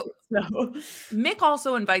 So Mick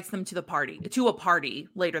also invites them to a party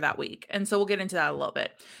later that week. And so we'll get into that a little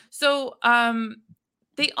bit. So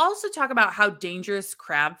they also talk about how dangerous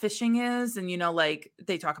crab fishing is. And, you know, like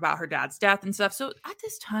they talk about her dad's death and stuff. So at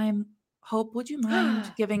this time, Hope, would you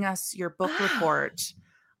mind giving us your book report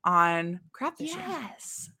on crab fishing?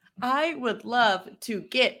 Yes. I would love to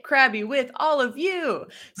get crabby with all of you.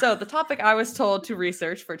 So the topic I was told to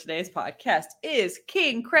research for today's podcast is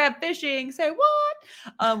king crab fishing. Say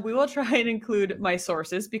what? We will try and include my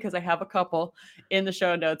sources because I have a couple in the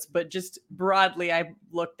show notes, but just broadly, I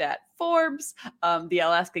looked at Forbes, the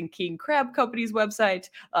Alaskan King Crab Company's website,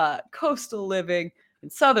 Coastal Living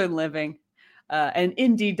and Southern Living, and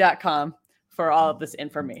Indeed.com. for all of this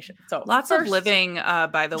information. So lots of living,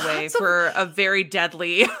 by the way, for a very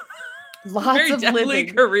deadly,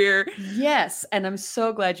 living career. Yes. And I'm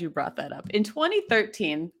so glad you brought that up. In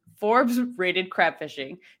 2013, Forbes rated crab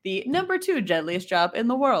fishing the number 2 deadliest job in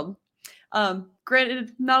the world.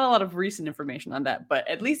 Granted, not a lot of recent information on that, but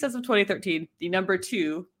at least as of 2013, the number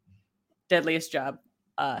 2 deadliest job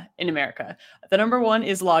in America. The number 1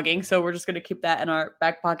 is logging. So we're just going to keep that in our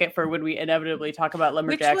back pocket for when we inevitably talk about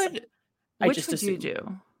lumberjacks. Which would you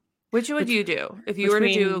do? Which would you do if you were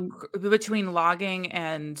to do between logging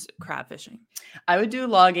and crab fishing? I would do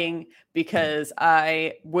logging because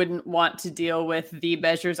I wouldn't want to deal with the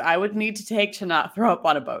measures I would need to take to not throw up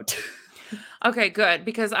on a boat. Okay, good.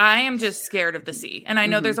 Because I am just scared of the sea. And I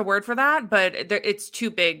know there's a word for that, but it's too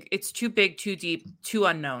big. It's too big, too deep, too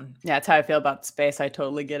unknown. Yeah, that's how I feel about space. I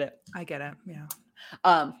totally get it. I get it.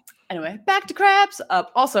 Yeah. Anyway, back to crabs.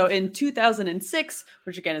 Also in 2006,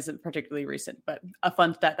 which again isn't particularly recent, but a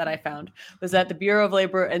fun stat that I found was that the Bureau of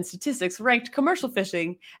Labor and Statistics ranked commercial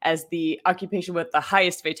fishing as the occupation with the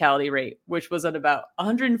highest fatality rate, which was at about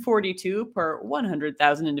 142 per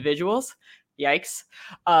 100,000 individuals. Yikes.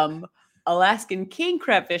 Alaskan king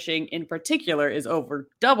crab fishing in particular is over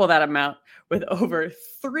double that amount, with over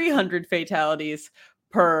 300 fatalities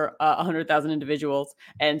per 100,000 individuals.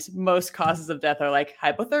 And most causes of death are like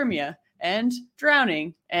hypothermia and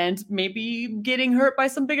drowning and maybe getting hurt by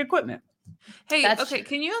some big equipment. Hey, okay,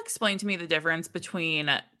 can you explain to me the difference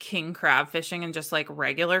between king crab fishing and just like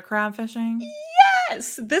regular crab fishing?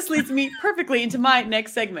 Yes! This leads me perfectly into my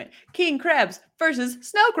next segment. King crabs versus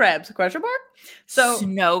snow crabs, question mark? So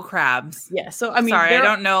snow crabs. Yeah, so I mean, sorry, I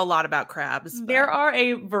don't know a lot about crabs. But there are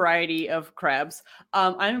a variety of crabs.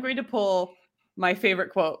 I'm going to pull my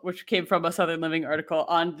favorite quote, which came from a Southern Living article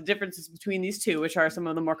on the differences between these two, which are some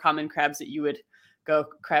of the more common crabs that you would go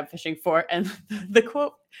crab fishing for. And the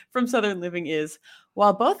quote from Southern Living is,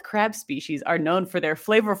 while both crab species are known for their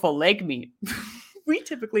flavorful leg meat, we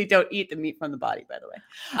typically don't eat the meat from the body, by the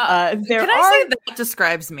way. Can I say that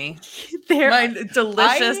describes me? My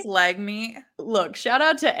delicious leg meat. Look, shout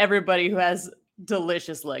out to everybody who has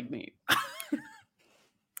delicious leg meat.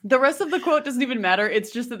 The rest of the quote doesn't even matter. It's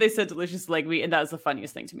just that they said delicious leg meat, and that was the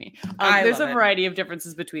funniest thing to me. There's a variety of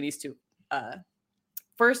differences between these two.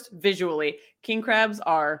 First, visually, king crabs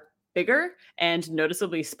are bigger and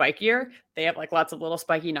noticeably spikier. They have like lots of little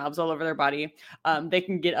spiky knobs all over their body. They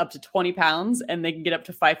can get up to 20 pounds, and they can get up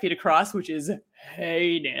to 5 feet across, which is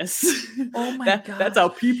heinous. Oh my God. That's how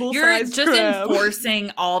people You're size just crab.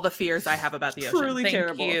 enforcing all the fears I have about the ocean. Truly Thank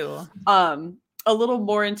terrible. you. A little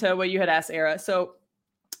more into what you had asked, Era. So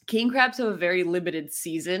king crabs have a very limited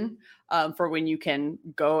season for when you can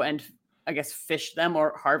go and, I guess, fish them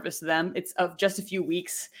or harvest them. It's of just a few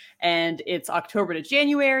weeks, and it's October to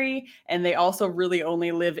January. And they also really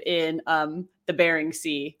only live in the Bering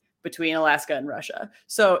Sea between Alaska and Russia.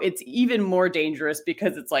 So it's even more dangerous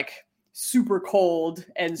because it's like super cold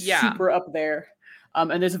and super up there.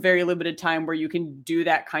 And there's a very limited time where you can do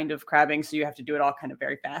that kind of crabbing. So you have to do it all kind of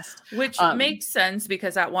very fast. Which makes sense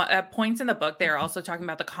because at points in the book, they're also talking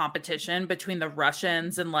about the competition between the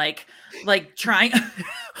Russians and like trying,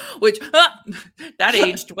 which that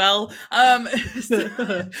aged well. But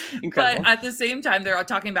at the same time, they're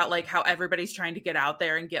talking about like how everybody's trying to get out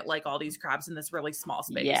there and get like all these crabs in this really small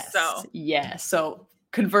space. So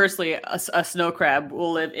conversely, a snow crab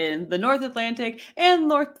will live in the North Atlantic and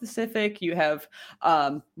North Pacific. You have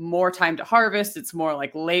more time to harvest. It's more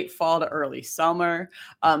like late fall to early summer.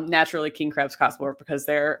 Naturally, king crabs cost more because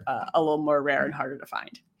they're a little more rare and harder to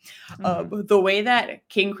find. The way that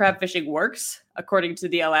king crab fishing works, according to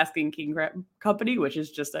the Alaskan King Crab Company, which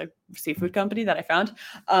is just a seafood company that I found,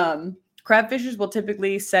 crab fishers will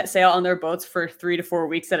typically set sail on their boats for 3 to 4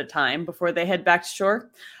 weeks at a time before they head back to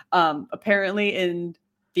shore. Apparently in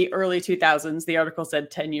the early 2000s, the article said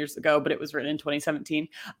 10 years ago, but it was written in 2017.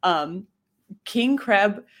 King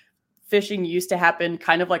crab fishing used to happen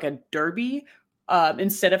kind of like a derby.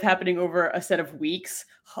 Instead of happening over a set of weeks,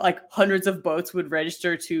 like hundreds of boats would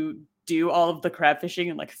register to do all of the crab fishing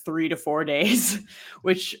in like 3 to 4 days,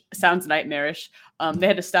 which sounds nightmarish. They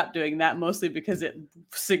had to stop doing that mostly because it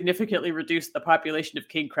significantly reduced the population of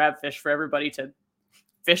king crabfish for everybody to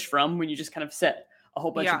fish from when you just kind of set a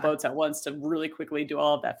whole bunch of boats at once to really quickly do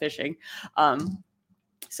all of that fishing.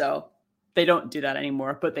 So they don't do that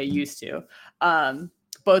anymore, but they used to.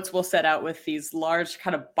 Boats will set out with these large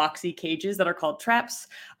kind of boxy cages that are called traps,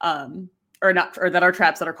 that are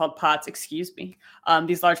traps that are called pots, excuse me.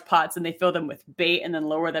 These large pots, and they fill them with bait and then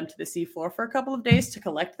lower them to the seafloor for a couple of days to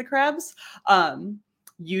collect the crabs.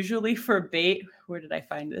 Usually for bait, where did I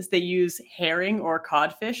find this? They use herring or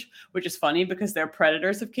codfish, which is funny because they're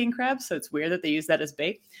predators of king crabs. So it's weird that they use that as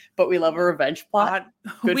bait. But we love a revenge plot.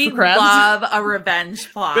 We love a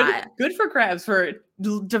revenge plot. Good for crabs for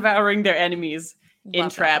devouring their enemies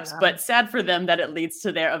in traps, but sad for them that it leads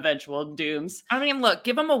to their eventual dooms. I mean, look,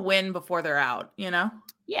 give them a win before they're out, you know?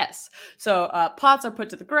 Yes. So pots are put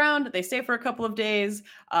to the ground. They stay for a couple of days,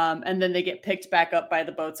 and then they get picked back up by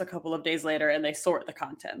the boats a couple of days later, and they sort the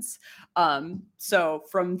contents. So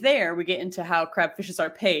from there, we get into how crab fishers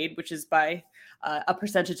are paid, which is by a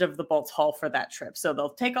percentage of the boat's haul for that trip. So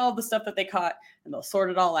they'll take all the stuff that they caught, and they'll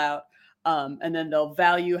sort it all out, and then they'll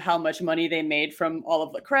value how much money they made from all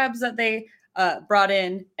of the crabs that they brought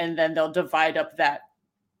in, and then they'll divide up that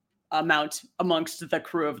amount amongst the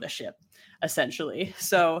crew of the ship, essentially.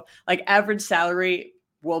 So like average salary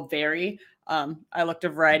will vary. I looked a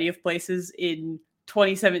variety of places. In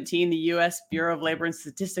 2017, the U.S. Bureau of Labor and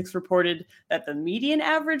Statistics reported that the median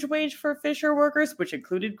average wage for fisher workers, which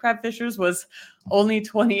included crab fishers, was only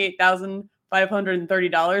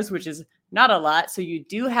 $28,530, which is not a lot. So you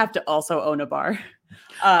do have to also own a bar.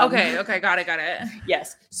 Okay, got it.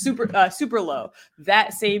 Yes, super low.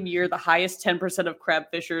 That same year, the highest 10% of crab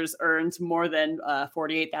fishers earned more than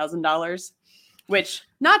 $48,000, which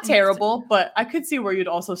not terrible, but I could see where you'd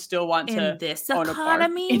also still want to in this own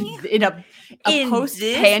economy, in a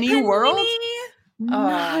post-Penny world.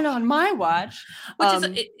 Not on my watch.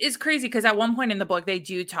 Which is crazy because at one point in the book, they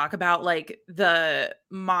do talk about like the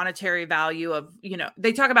monetary value of, you know,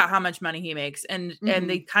 they talk about how much money he makes and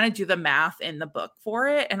they kind of do the math in the book for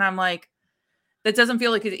it. And I'm like, that doesn't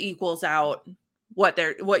feel like it equals out what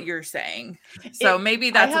you're saying. So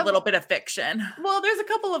maybe that's a little bit of fiction. Well, there's a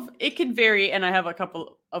couple of, it can vary. And I have a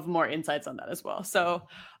couple of more insights on that as well. So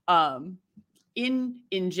in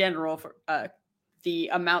general, for the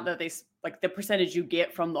amount that they, like the percentage you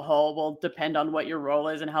get from the hull will depend on what your role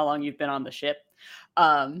is and how long you've been on the ship.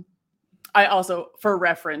 I also, for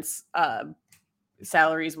reference,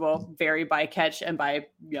 salaries will vary by catch and by,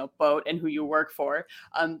 you know, boat and who you work for.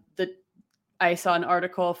 I saw an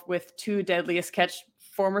article with 2 deadliest catch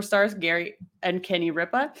former stars, Gary and Kenny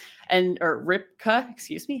Ripka, and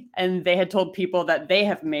they had told people that they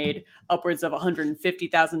have made upwards of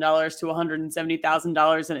 $150,000 to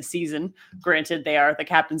 $170,000 in a season. Granted, they are the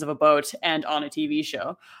captains of a boat and on a TV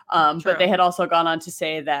show. But they had also gone on to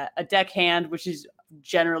say that a deckhand, which is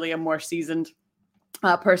generally a more seasoned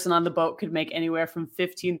person on the boat, could make anywhere from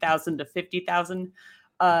 $15,000 to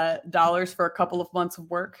 $50,000 for a couple of months of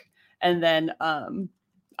work. And then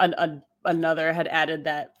another had added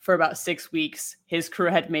that for about 6 weeks, his crew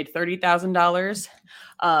had made $30,000.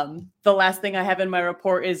 The last thing I have in my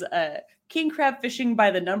report is king crab fishing by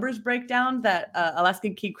the numbers breakdown that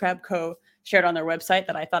Alaskan King Crab Co. shared on their website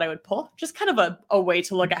that I thought I would pull. Just kind of a way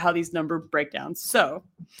to look at how these number breakdowns. So,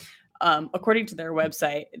 according to their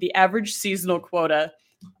website, the average seasonal quota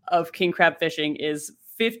of king crab fishing is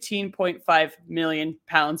 15.5 million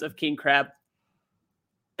pounds of king crab.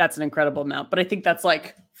 That's an incredible amount, but I think that's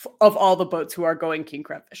like of all the boats who are going king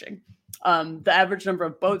crab fishing. The average number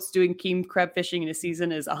of boats doing king crab fishing in a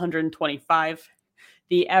season is 125.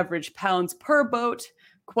 The average pounds per boat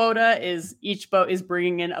quota is each boat is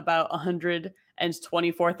bringing in about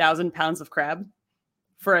 124,000 pounds of crab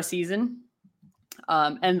for a season.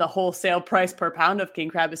 And the wholesale price per pound of king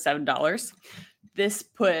crab is $7. This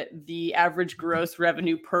put the average gross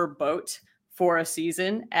revenue per boat for a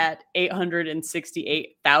season at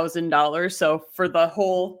 $868,000. So for the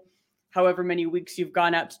whole, however many weeks you've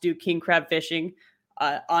gone out to do king crab fishing,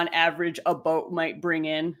 on average, a boat might bring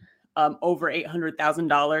in over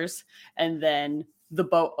 $800,000. And then the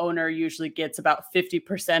boat owner usually gets about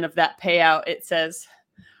 50% of that payout, it says.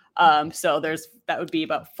 So that would be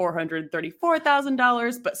about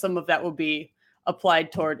 $434,000, but some of that will be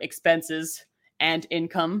applied toward expenses and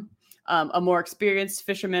income. A more experienced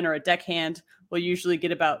fisherman or a deckhand will usually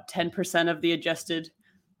get about 10% of the adjusted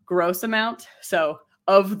gross amount. So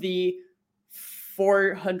of the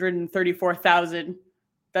 $434,000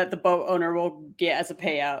 that the boat owner will get as a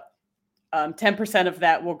payout, 10% of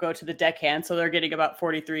that will go to the deckhand. So they're getting about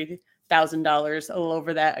 $43,000, a little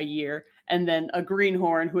over that a year. And then a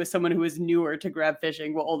greenhorn, who is someone who is newer to crab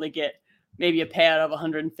fishing, will only get maybe a payout of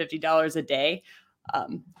 $150 a day.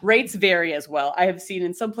 Rates vary as well. I have seen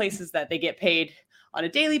in some places that they get paid on a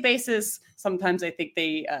daily basis. Sometimes I think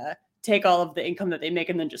they take all of the income that they make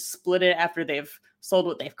and then just split it after they've sold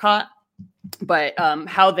what they've caught. But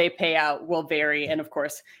how they pay out will vary. And of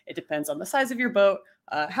course, it depends on the size of your boat,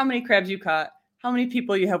 how many crabs you caught, how many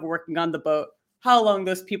people you have working on the boat, how long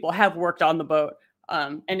those people have worked on the boat.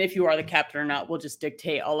 And if you are the captain or not will just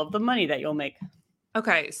dictate all of the money that you'll make.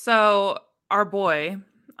 Okay, so our boy,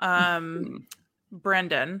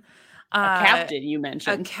 Brendan, a captain, you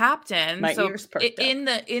mentioned a captain. My so ears perked in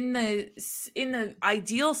the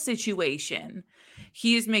ideal situation,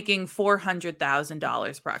 he is making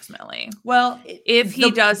 $400,000 approximately. Well, if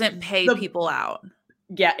he doesn't pay people out.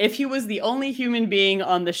 Yeah, if he was the only human being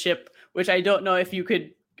on the ship, which I don't know if you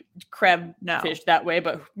could crab fish that way,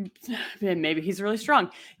 but maybe he's really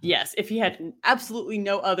strong. Yes, if he had absolutely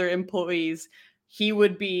no other employees, he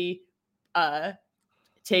would be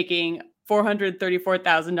taking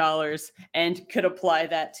 $434,000 and could apply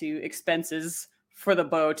that to expenses for the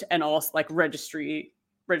boat and also like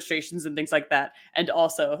registrations and things like that. And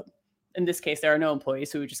also, in this case, there are no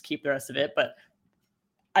employees who would just keep the rest of it, but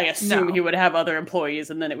I assume he would have other employees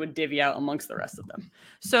and then it would divvy out amongst the rest of them.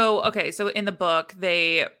 So in the book,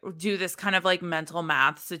 they do this kind of like mental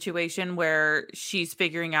math situation where she's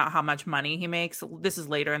figuring out how much money he makes. This is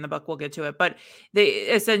later in the book. We'll get to it. But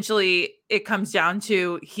it comes down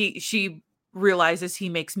to she realizes he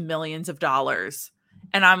makes millions of dollars.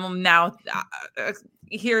 And I'm now,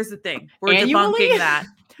 here's the thing. We're debunking that.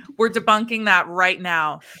 We're debunking that right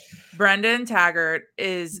now. Brendan Taggart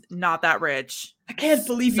is not that rich. I can't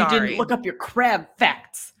believe you didn't look up your crab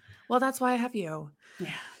facts. Well, that's why I have you.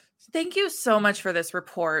 Yeah. Thank you so much for this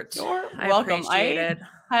report. You're welcome. I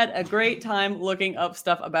had a great time looking up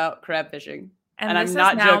stuff about crab fishing. And this I'm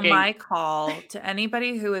not is now joking. My call to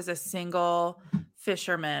anybody who is a single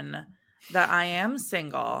fisherman that I am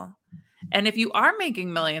single. And if you are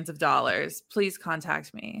making millions of dollars, please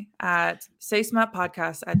contact me at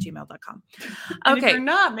saysmutpodcast@gmail.com. And if you're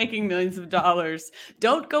not making millions of dollars,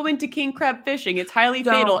 don't go into king crab fishing. It's highly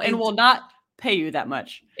fatal and will not pay you that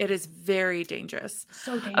much. It is very dangerous.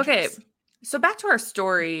 So dangerous. Okay. So back to our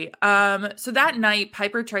story. So that night,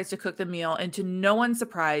 Piper tries to cook the meal, and to no one's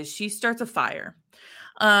surprise, she starts a fire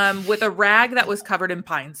with a rag that was covered in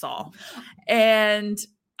pine sol. And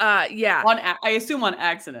I assume on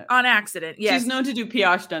accident. On accident, yes. She's known to do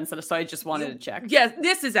PR stunts, so I just wanted to check. Yes,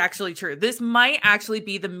 this is actually true. This might actually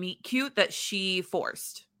be the meet cute that she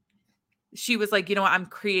forced. She was like, you know what, I'm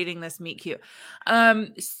creating this meet cute.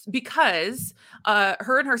 Because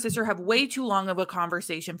her and her sister have way too long of a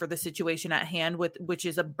conversation for the situation at hand, which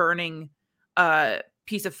is a burning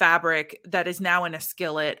piece of fabric that is now in a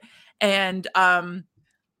skillet. And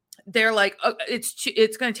they're like,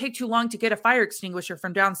 it's going to take too long to get a fire extinguisher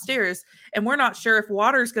from downstairs. And we're not sure if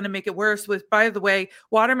water is going to make it worse. By the way,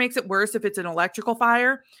 water makes it worse if it's an electrical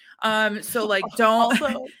fire. So like, don't.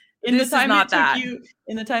 In the This is time not that.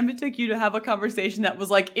 it took you to have a conversation that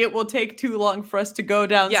was like, it will take too long for us to go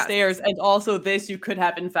downstairs, Yes. and also this, you could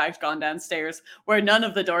have in fact gone downstairs where none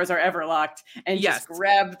of the doors are ever locked, and Yes. just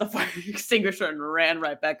grabbed the fire extinguisher and ran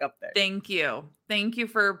right back up there. Thank you. Thank you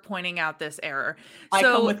for pointing out this error. I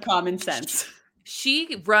come with common sense.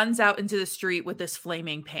 She runs out into the street with this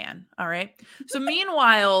flaming pan. All right. So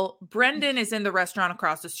meanwhile, Brendan is in the restaurant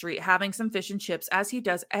across the street having some fish and chips, as he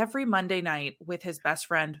does every Monday night with his best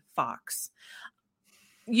friend, Fox.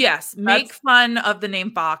 Yes, make fun of the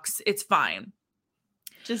name Fox. It's fine.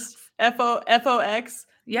 Just Fox.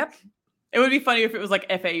 Yep. It would be funny if it was like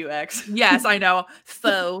FAUX. Yes, I know.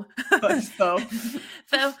 Faux. Faux.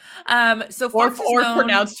 So Fox or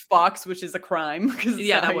pronounced Fox, which is a crime.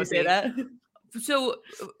 Yeah, that would say that. So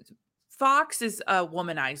Fox is a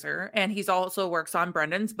womanizer, and he's also works on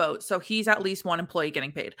Brendan's boat. So he's at least one employee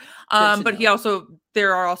getting paid. But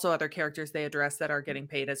there are also other characters they address that are getting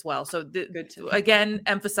paid as well. So again,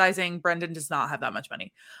 emphasizing Brendan does not have that much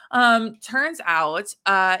money. Turns out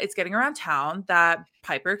it's getting around town that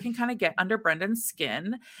Piper can kind of get under Brendan's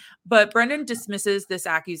skin, but Brendan dismisses this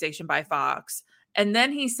accusation by Fox. And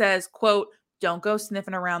then he says, quote, "Don't go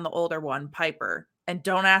sniffing around the older one, Piper. And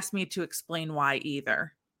don't ask me to explain why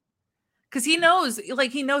either." Because he knows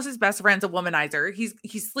his best friend's a womanizer.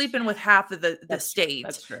 He's sleeping with half of the state.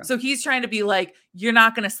 That's true. So he's trying to be like, you're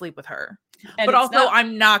not going to sleep with her. And but also,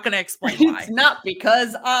 I'm not going to explain why. It's not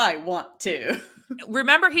because I want to.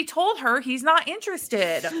 Remember, he told her he's not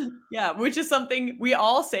interested. Yeah, which is something we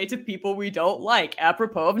all say to people we don't like,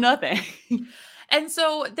 apropos of nothing. And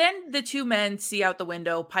so then the two men see out the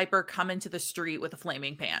window Piper come into the street with a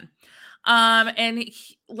flaming pan. And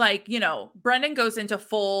Brendan goes into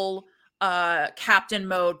full captain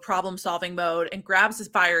mode, problem solving mode, and grabs his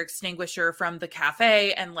fire extinguisher from the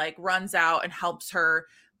cafe and runs out and helps her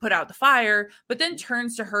put out the fire, but then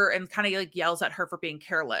turns to her and kind of yells at her for being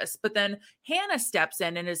careless. But then Hannah steps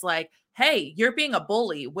in and is like, "Hey, you're being a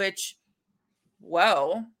bully," which,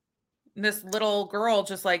 whoa, this little girl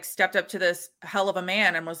just stepped up to this hell of a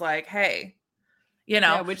man and was like, "Hey."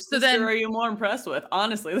 Which sister are you more impressed with?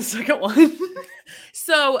 Honestly, the second one.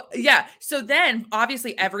 So then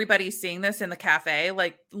obviously everybody's seeing this in the cafe,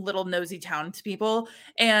 little nosy townspeople.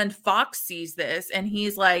 And Fox sees this and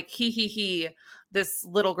he's like, he, this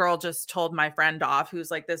little girl just told my friend off, who's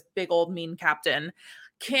this big old mean captain.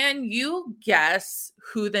 Can you guess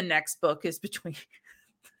who the next book is between?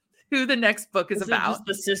 Who the next book is about? Just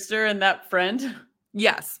the sister and that friend?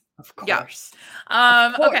 Yes. Of course.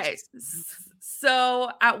 Yeah. Okay. So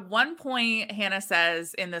at one point, Hannah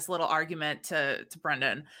says in this little argument to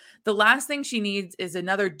Brendan, the last thing she needs is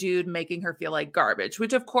another dude making her feel like garbage,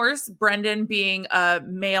 which of course, Brendan, being a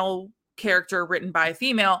male character written by a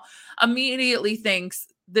female, immediately thinks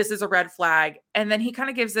this is a red flag. And then he kind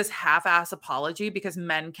of gives this half-ass apology because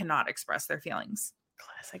men cannot express their feelings.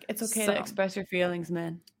 Classic. It's okay to express your feelings,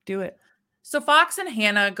 men. Do it. So Fox and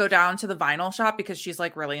Hannah go down to the vinyl shop because she's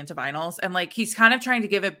really into vinyls. And he's kind of trying to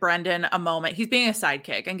give Brendan a moment. He's being a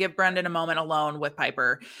sidekick and give Brendan a moment alone with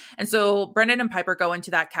Piper. And so Brendan and Piper go into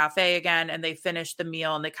that cafe again and they finish the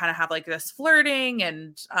meal and they kind of have this flirting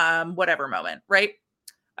and whatever moment, right?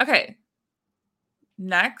 Okay.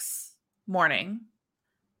 Next morning,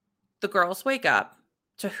 the girls wake up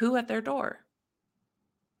to who at their door?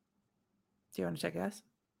 Do you want to take a guess?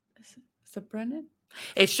 Is it Brendan?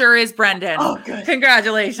 It sure is Brendan. Oh, good.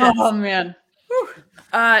 Congratulations. Oh, man.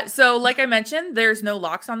 So like I mentioned, there's no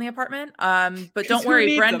locks on the apartment. But don't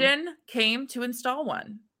worry, Brendan came to install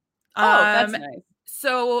one. That's nice.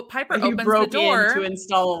 So Piper opens the broke door in to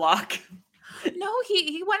install a lock. No,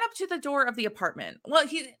 he went up to the door of the apartment. Well,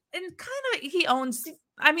 he owns.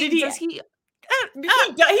 I mean, does he?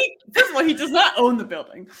 First of all, he does not own the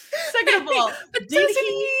building. Second of all,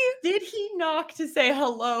 did he knock to say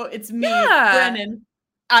hello? It's me, Brennan.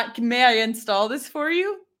 May I install this for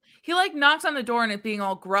you? He knocks on the door and it being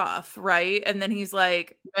all gruff, right? And then he's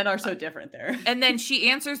like, men are so different there. And then she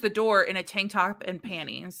answers the door in a tank top and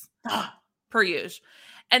panties, per usual.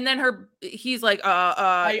 And then he's like,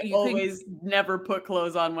 I always never put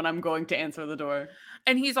clothes on when I'm going to answer the door.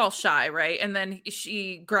 And he's all shy, right? And then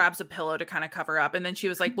she grabs a pillow to kind of cover up. And then she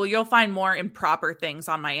was like, well, you'll find more improper things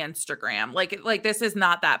on my Instagram. Like this is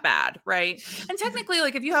not that bad, right? And technically,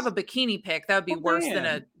 if you have a bikini pic, that would be worse than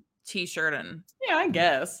a t-shirt. And yeah, I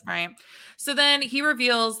guess. Right. So then he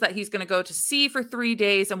reveals that he's going to go to sea for 3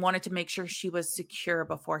 days and wanted to make sure she was secure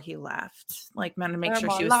before he left. Meant to make sure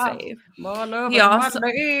she was safe. He also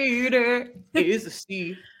is a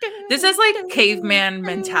sea. This is caveman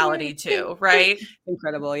mentality too, right?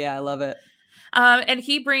 Incredible. Yeah, I love it. And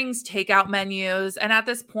he brings takeout menus. And at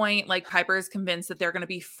this point, like Piper is convinced that they're going to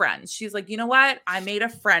be friends. She's like, you know what? I made a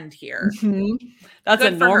friend here. That's a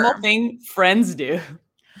Good for normal her. thing friends do.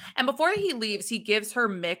 And before he leaves, he gives her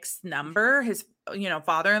Mick's number, his,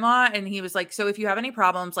 father-in-law. And he was like, so if you have any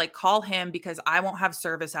problems, like call him because I won't have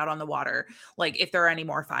service out on the water. Like if there are any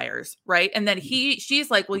more fires. Right. And then she's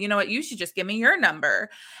like, well, you know what? You should just give me your number.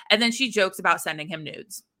 And then she jokes about sending him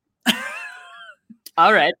nudes.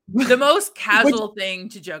 All right. The most casual thing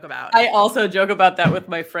to joke about. I also joke about that with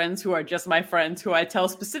my friends who are just my friends who I tell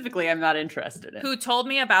specifically I'm not interested in. Who told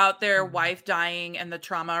me about their wife dying and the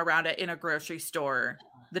trauma around it in a grocery store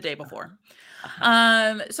the day before.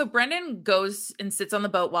 So Brendan goes and sits on the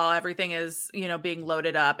boat while everything is, being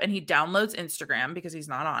loaded up, and he downloads Instagram because he's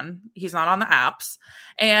not on the apps,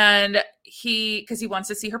 and because he wants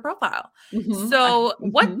to see her profile. So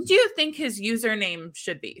what do you think his username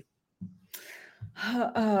should be?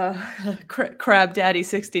 Crab Daddy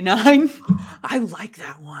 69. I like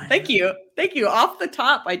that one. Thank you. Off the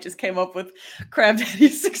top, I just came up with Crab Daddy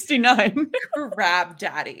 69. Crab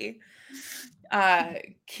Daddy.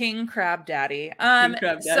 King Crab Daddy. King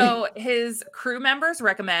Crab Daddy. So his crew members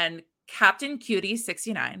recommend Captain Cutie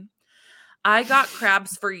 69. I got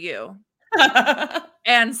crabs for you.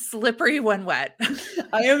 And slippery when wet.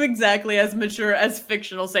 I am exactly as mature as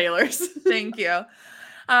fictional sailors. Thank you.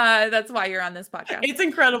 That's why you're on this podcast. It's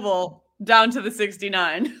incredible. Down to the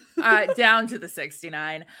 69. Down to the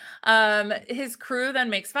 69. His crew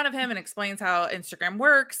then makes fun of him and explains how Instagram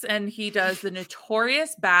works. And he does the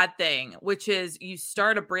notorious bad thing, which is you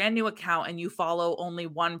start a brand new account and you follow only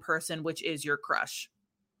one person, which is your crush.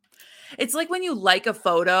 It's like when you like a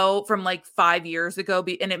photo from like 5 years ago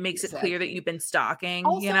and it makes it clear that you've been stalking,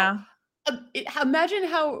 also, imagine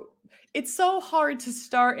how it's so hard to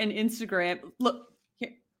start an Instagram. Look,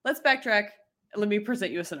 here, let's backtrack. Let me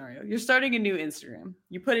present you a scenario. You're starting a new Instagram.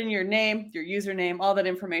 You put in your name, your username, all that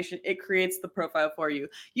information. It creates the profile for you.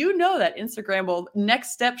 You know that Instagram will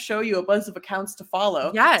next step show you a bunch of accounts to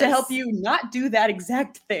follow to help you not do that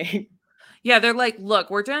exact thing. Yeah, they're like, look,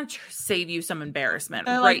 we're going to save you some embarrassment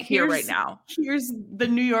right here, right now. Here's the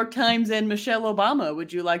New York Times and Michelle Obama.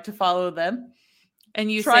 Would you like to follow them? And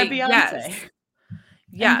you try say, Beyonce.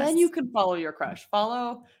 Yes. And then you can follow your crush.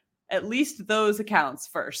 Follow at least those accounts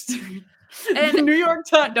first. And the New York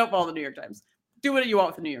Times. Don't follow the New York Times. Do what you want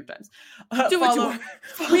with the New York Times. Do what you want.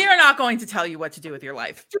 We are not going to tell you what to do with your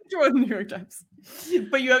life. Do what the New York Times.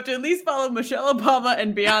 But you have to at least follow Michelle Obama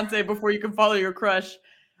and Beyonce before you can follow your crush.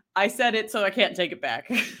 I said it, so I can't take it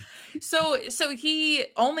back. So he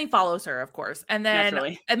only follows her, of course. And then,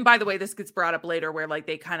 Naturally. And by the way, this gets brought up later where like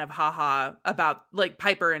they kind of haha about like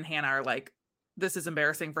Piper and Hannah are like, this is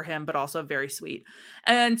embarrassing for him, but also very sweet.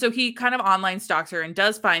 And so he kind of online stalks her and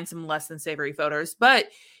does find some less than savory photos, but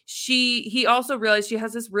he also realized she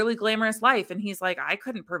has this really glamorous life. And he's like, I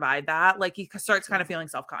couldn't provide that. Like he starts kind of feeling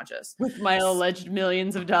self-conscious. With my alleged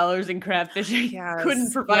millions of dollars in crab fishing,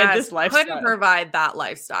 couldn't provide this lifestyle. Couldn't provide that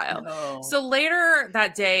lifestyle. No. So later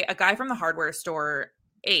that day, a guy from the hardware store,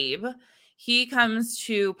 Abe, he comes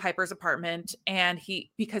to Piper's apartment and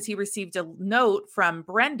because he received a note from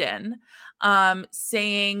Brendan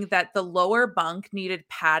saying that the lower bunk needed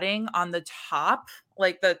padding on the top,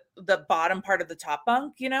 like the bottom part of the top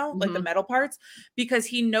bunk, like the metal parts, because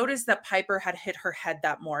he noticed that Piper had hit her head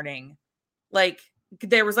that morning. Like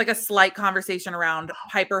there was like a slight conversation around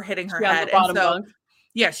Piper hitting her head. And so bunk.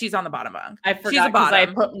 Yeah, she's on the bottom bunk. I forgot because I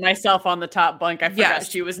put myself on the top bunk. I forgot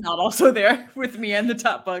she was not also there with me and the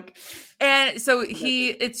top bunk. And so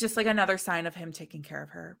it's just like another sign of him taking care of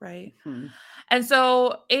her, right? And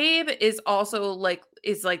so Abe is also like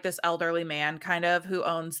this elderly man kind of who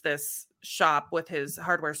owns this shop with his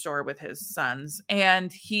hardware store with his sons.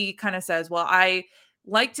 And he kind of says, well, I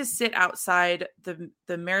like to sit outside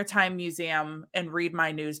the Maritime Museum and read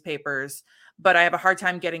my newspapers, but I have a hard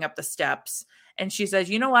time getting up the steps. And she says,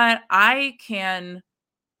 you know what? I can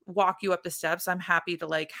walk you up the steps. I'm happy to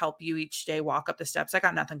like help you each day walk up the steps. I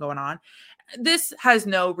got nothing going on. This has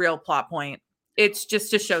no real plot point. It's just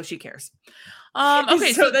to show she cares.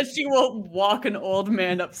 Okay, so that she will walk an old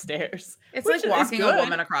man upstairs. It's like walking a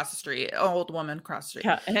woman across the street, an old woman across the street.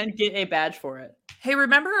 Yeah, and get a badge for it. Hey,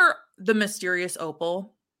 remember the mysterious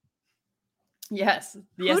Opal? Yes,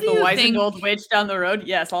 the wizened old witch down the road.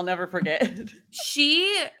 Yes, I'll never forget.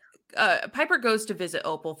 Piper goes to visit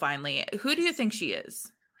Opal finally. Who do you think she is?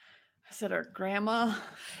 I said her grandma.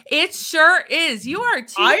 It sure is. You are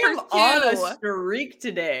T I am on a streak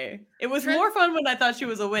today. It was more fun when I thought she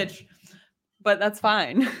was a witch, but that's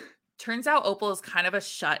fine. Turns out Opal is kind of a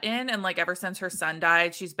shut-in, and like ever since her son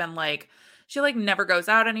died, she's been like She like never goes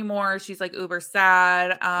out anymore. She's like uber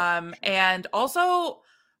sad. And also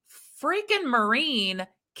freaking Maureen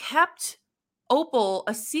kept Opal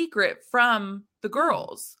a secret from the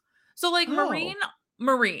girls. So like Oh,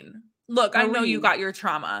 Maureen, look, I know you Marine. got your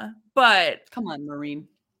trauma, but Come on, Marine.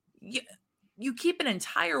 you keep an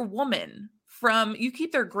entire woman from, you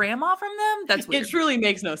keep their grandma from them. That's It weird. truly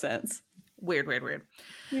makes no sense. Weird. Weird.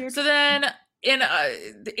 So then in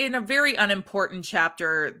a very unimportant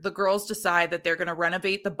chapter, the girls decide that they're going to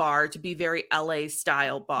renovate the bar to be very LA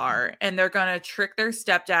style bar, and they're going to trick their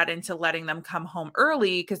stepdad into letting them come home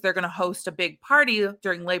early because they're going to host a big party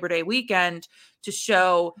during Labor Day weekend to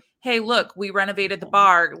show, hey, look, we renovated the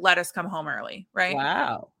bar, let us come home early, right?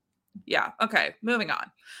 Wow. Yeah. Okay. Moving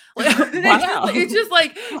on. Wow. It's just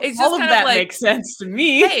like, it's just All of kind that of like, makes sense to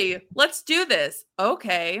me. hey, let's do this.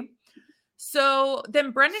 Okay. So then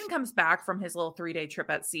Brendan comes back from his little 3-day trip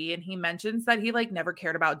at sea, and he mentions that he like never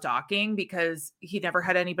cared about docking because he never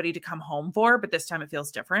had anybody to come home for, but this time it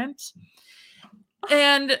feels different.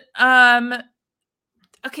 And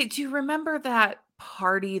okay, do you remember that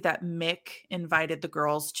party that Mick invited the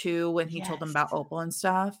girls to when he told them Yes. about Opal and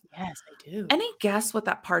stuff? Yes, I do. Any guess what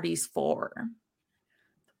that party's for?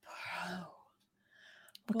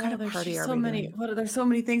 What kind of party are we doing? There's so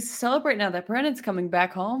many things to celebrate now that Brandon's coming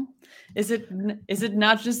back home. Is it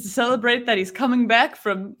not just to celebrate that he's coming back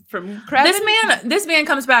from crabbing? This man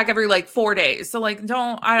comes back every like 4 days. So like,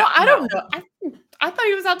 I don't know. I thought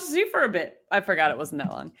he was out to sea for a bit. I forgot it wasn't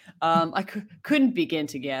that long. I couldn't begin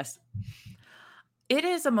to guess. It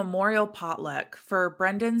is a memorial potluck for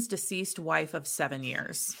Brendan's deceased wife of 7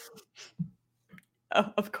 years.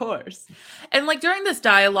 Oh, of course. And like during this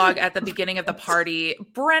dialogue at the beginning of the party,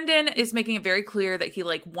 Brendan is making it very clear that he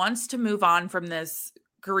like wants to move on from this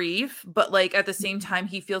grief, but like at the same time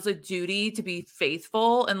he feels a duty to be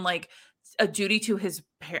faithful and like a duty to his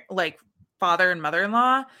like father and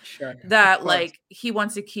mother-in-law. Sure. That like he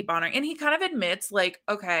wants to keep honoring. And he kind of admits like,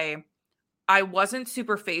 okay, I wasn't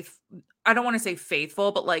super I don't want to say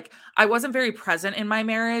faithful, but like I wasn't very present in my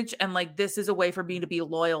marriage. And like this is a way for me to be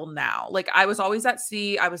loyal now. Like I was always at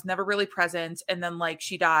sea. I was never really present. And then like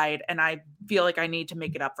she died and I feel like I need to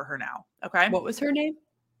make it up for her now. Okay. What was her name?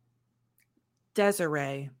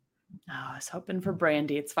 Desiree. Oh, I was hoping for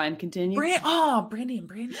Brandy. It's fine. Continue. Brandy and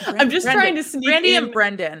Brandon. I'm just trying to sneak Brandy in and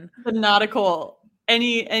Brendan. The nautical,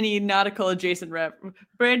 any nautical adjacent rep.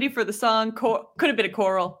 Brandy for the song. Could have been a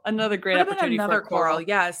choral. Another great opportunity for a choral.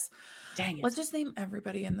 Yes. Dang it. Let's just name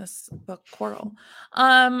everybody in this book Coral.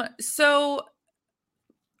 So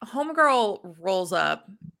homegirl rolls up.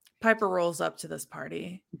 Piper rolls up to this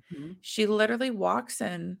party. Mm-hmm. She literally walks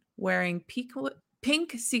in wearing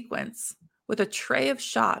pink sequins with a tray of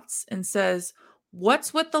shots and says,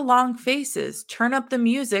 "What's with the long faces? Turn up the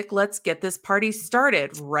music. Let's get this party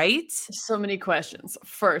started," right? So many questions.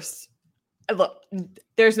 First, look,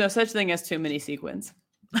 there's no such thing as too many sequins.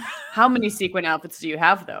 How many sequin outfits do you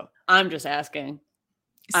have, though? I'm just asking.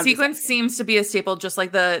 Sequins seems to be a staple, just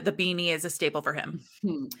like the beanie is a staple for him.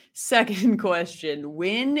 Second question.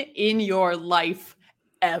 When in your life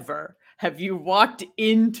ever have you walked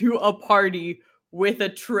into a party with a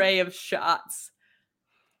tray of shots?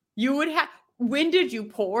 You would have. When did you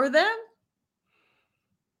pour them?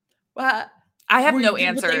 I have no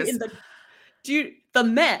answers. The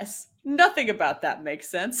mess. Nothing about that makes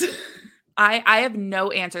sense. I have no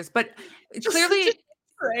answers, but clearly a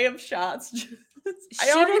tray of shots.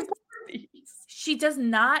 She does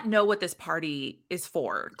not know what this party is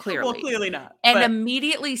for, clearly. Well, clearly not. And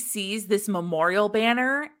immediately sees this memorial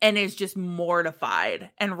banner and is just mortified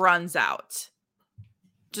and runs out.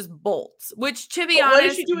 Just bolts. Which, to be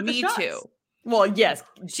honest, me too. Well, yes.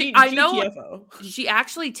 I know she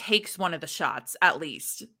actually takes one of the shots, at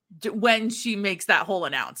least, when she makes that whole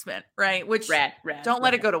announcement, right? Which don't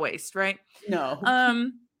let it go to waste, right? No.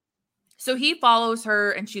 So he follows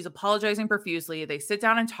her and she's apologizing profusely. They sit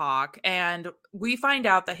down and talk, and we find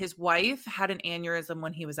out that his wife had an aneurysm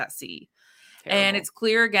when he was at sea. Terrible. And it's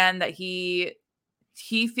clear again that he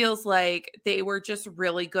feels like they were just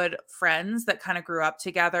really good friends that kind of grew up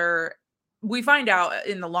together. We find out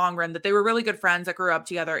in the long run that they were really good friends that grew up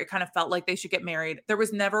together. It kind of felt like they should get married. There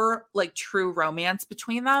was never like true romance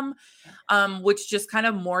between them, which just kind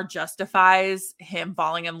of more justifies him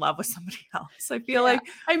falling in love with somebody else. I feel like,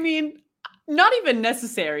 I mean, not even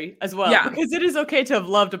necessary as well, because it is okay to have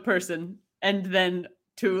loved a person and then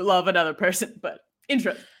to love another person, but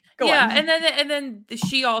interesting. Go on. And then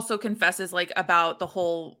she also confesses like about the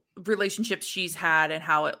whole relationships she's had and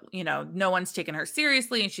how it, no one's taken her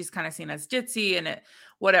seriously and she's kind of seen as ditzy and it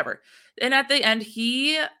whatever. And at the end,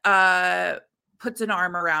 he puts an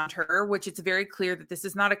arm around her, which it's very clear that this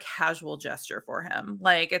is not a casual gesture for him.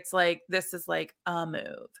 Like, it's like, this is like a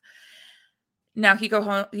move. Now he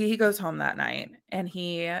goes home that night and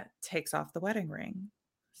he takes off the wedding ring.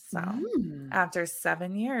 So after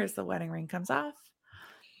 7 years, the wedding ring comes off.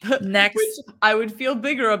 Next, which I would feel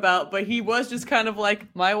bigger about, but he was just kind of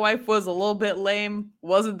like, my wife was a little bit lame.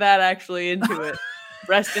 Wasn't that actually into it?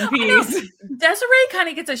 Rest in peace. Desiree kind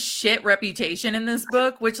of gets a shit reputation in this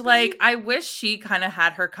book, which, like, I wish she kind of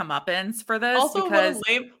had her comeuppance for this. Also, because what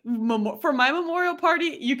a lame for my memorial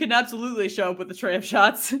party, you can absolutely show up with a tray of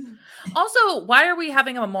shots. Also, why are we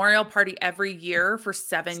having a memorial party every year for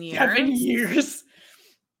 7 years? 7 years.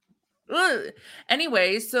 Ugh.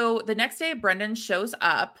 Anyway, so the next day, Brendan shows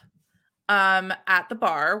up at the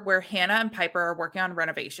bar where Hannah and Piper are working on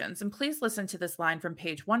renovations. And please listen to this line from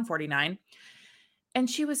page 149. And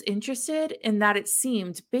she was interested in that it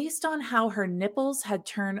seemed, based on how her nipples had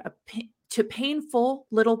turned to painful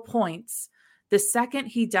little points, the second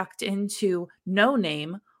he ducked into No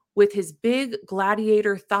Name with his big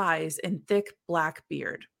gladiator thighs and thick black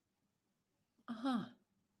beard. Uh-huh.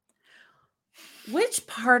 Which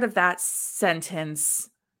part of that sentence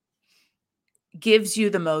gives you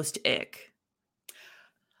the most ick?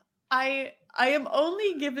 I am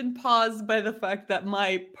only given pause by the fact that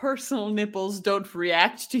my personal nipples don't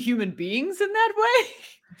react to human beings in that way.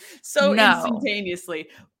 So instantaneously.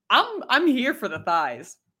 I'm here for the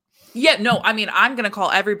thighs. Yeah, no, I mean, I'm going to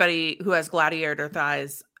call everybody who has gladiator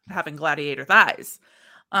thighs having gladiator thighs.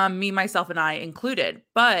 Me, myself, and I included.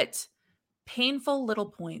 But painful little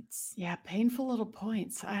points. Yeah, painful little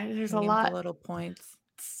points. There's painful a lot. Little points.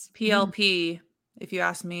 PLP, if you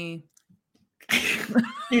ask me.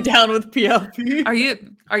 You down with PLP? Are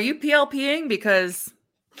you PLPing? Because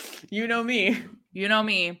you know me. You know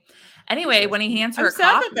me. Anyway, when he hands her I'm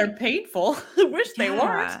sad that they're painful. I wish they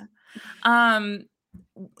weren't.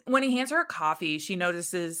 When he hands her a coffee, she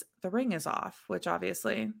notices the ring is off, which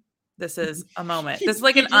obviously this is a moment. This is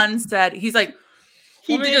like an unsaid. He's like,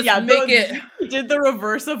 he did the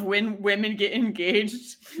reverse of when women get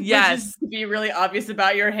engaged. Yes. Which is to be really obvious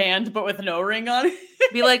about your hand, but with no ring on it.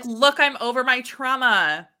 Be like, look, I'm over my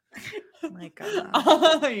trauma. Oh my God.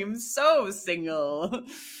 I'm so single.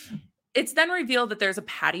 It's then revealed that there's a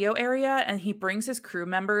patio area and he brings his crew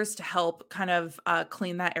members to help kind of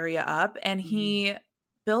clean that area up. And he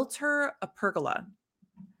built her a pergola.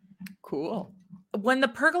 Cool. When the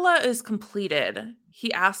pergola is completed,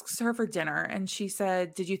 he asks her for dinner and she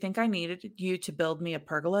said, "Did you think I needed you to build me a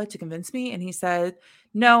pergola to convince me?" And he said,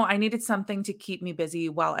 "No, I needed something to keep me busy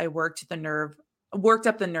while I worked up the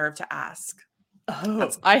nerve to ask."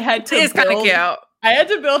 Oh, I had to It's kind of cute. I had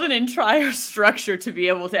to build an entire structure to be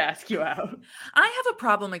able to ask you out. I have a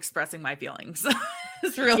problem expressing my feelings.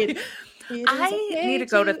 It's really I need to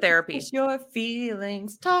go to therapy. Your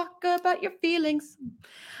feelings. Talk about your feelings.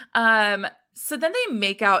 So then they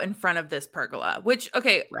make out in front of this pergola, which,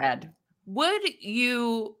 okay. Rad. What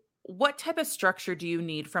type of structure do you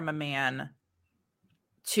need from a man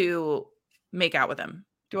to make out with him?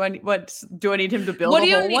 Do I need him to build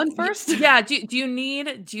a whole one first? Yeah. Do you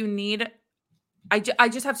need, I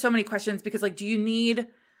just have so many questions because, like, do you need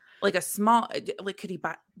like a small, like, could he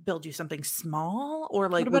build you something small, or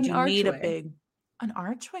like, would you need an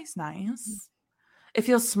archway's nice. It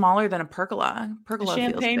feels smaller than a pergola. Pergola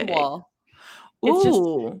champagne feels big. Wall.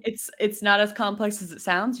 It's not as complex as it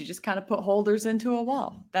sounds. You just kind of put holders into a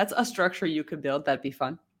wall. That's a structure you could build. That'd be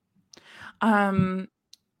fun.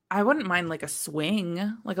 I wouldn't mind like a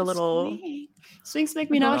swing, like a little swings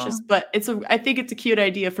make me nauseous, but I think it's a cute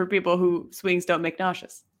idea for people who swings don't make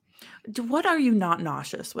nauseous. What are you not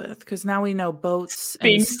nauseous with? Because now we know boats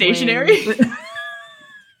being stationary.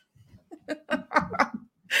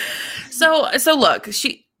 So look,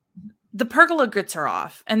 the pergola gets her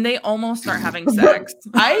off, and they almost start having sex.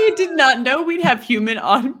 I did not know we'd have human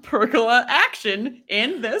on pergola action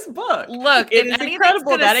in this book. Look, it is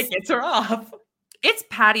incredible that it gets her off. It's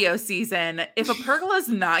patio season. If a pergola's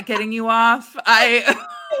not getting you off,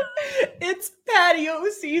 it's patio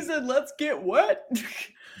season. Let's get wet.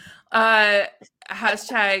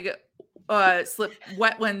 Hashtag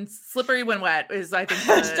slippery when wet is, I think,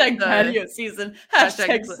 hashtag patio season.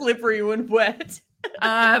 Hashtag slippery when wet.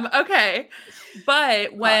 Okay.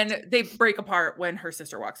 But when they break apart when her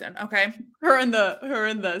sister walks in, okay? Her in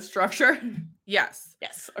the structure? Yes.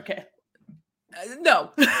 Okay.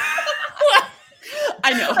 No.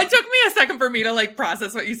 I know. It took me a second for me to like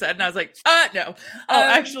process what you said, and I was like, no.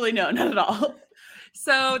 Actually, no, not at all.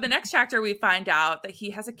 So the next chapter, we find out that he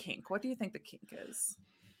has a kink. What do you think the kink is?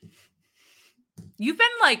 You've been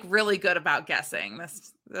like really good about guessing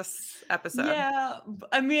this episode. Yeah,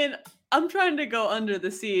 I mean, I'm trying to go under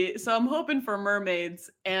the sea, so I'm hoping for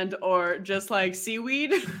mermaids and or just like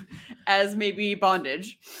seaweed as maybe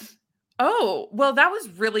bondage. Oh, well, that was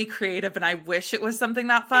really creative, and I wish it was something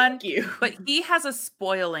that fun. Thank you. But he has a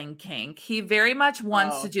spoiling kink. He very much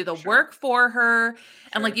wants to do the sure. work for her. And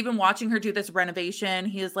Sure. like even watching her do this renovation,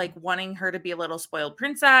 he is like wanting her to be a little spoiled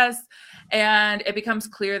princess. And it becomes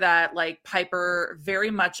clear that like Piper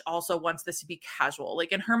very much also wants this to be casual.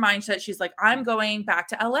 Like in her mindset, she's like, I'm going back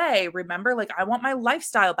to LA. Remember, like I want my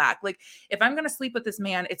lifestyle back. Like if I'm going to sleep with this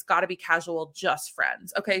man, it's got to be casual, just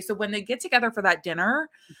friends. Okay. So when they get together for that dinner,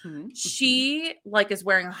 she like is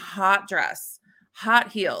wearing a hot dress,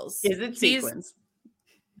 hot heels. Is it sequins?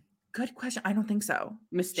 Good question. I don't think so.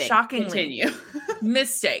 Mistake. Shockingly. Continue.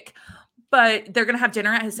 Mistake. But they're going to have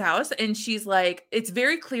dinner at his house. And she's like, it's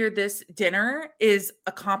very clear this dinner is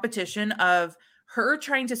a competition of her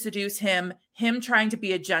trying to seduce him trying to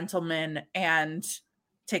be a gentleman and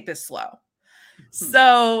take this slow.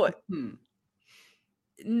 So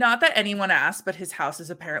not that anyone asked, but his house is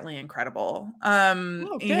apparently incredible.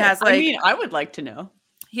 He has like, I mean, I would like to know.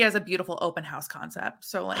 He has a beautiful open house concept.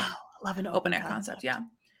 So like, I love an open air concept. Yeah.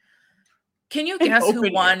 Can you guess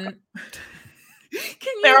who won?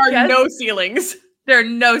 There are no ceilings. There are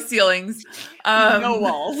no ceilings. No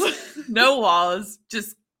walls. No walls.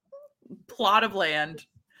 Just plot of land.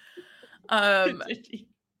 I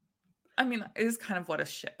mean, it is kind of what a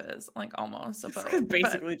ship is, like almost. It's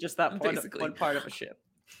basically just that one part of a ship.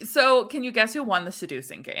 So can you guess who won the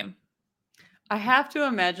seducing game? I have to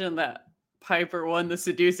imagine that Piper won the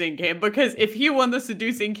seducing game, because if he won the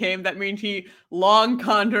seducing game, that means he long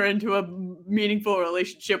conned her into a meaningful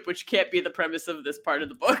relationship, which can't be the premise of this part of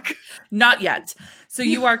the book. Not yet. So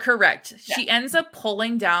you are correct. Yeah. She ends up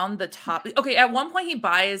pulling down the top. Okay, at one point he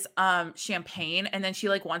buys champagne, and then she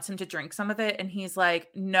like wants him to drink some of it, and he's like,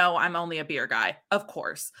 no, I'm only a beer guy, of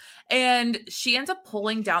course. And she ends up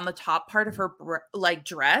pulling down the top part of her like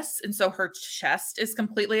dress, and so her chest is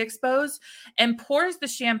completely exposed, and pours the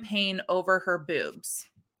champagne over her boobs.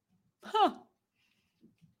 Huh.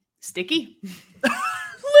 Sticky.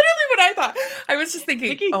 Literally what I thought. I was just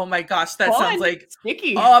thinking, sticky. Oh my gosh, that sounds like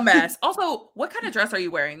sticky. A mess. Also, what kind of dress are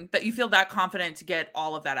you wearing that you feel that confident to get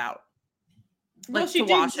all of that out? Like,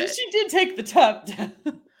 well, she did take the top down.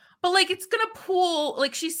 But like it's gonna pool,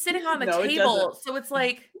 like she's sitting on the table. So it's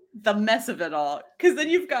like the mess of it all. Because then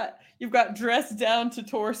you've got dress down to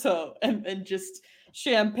torso and just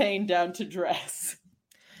champagne down to dress.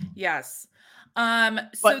 Yes.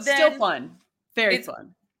 But then, still fun. Very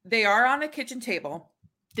fun. They are on a kitchen table.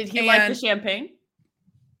 Did he like the champagne?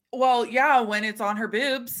 Well, yeah, when it's on her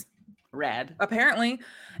boobs. Rad. Apparently.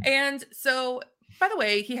 And so, by the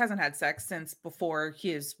way, he hasn't had sex since before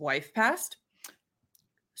his wife passed.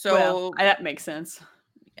 So well, that makes sense.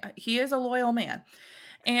 He is a loyal man.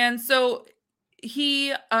 And so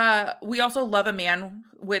we also love a man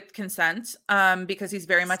with consent because he's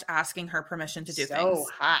very much asking her permission to do things. So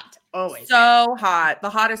hot. Always. So hot. The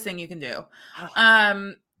hottest thing you can do.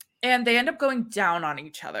 And they end up going down on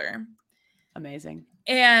each other. Amazing.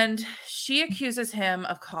 And she accuses him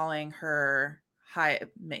of calling her high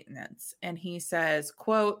maintenance. And he says,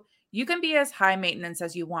 quote, you can be as high maintenance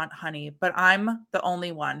as you want, honey, but I'm the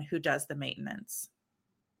only one who does the maintenance.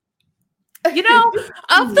 You know,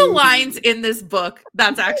 of the lines in this book,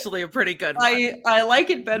 that's actually a pretty good one. I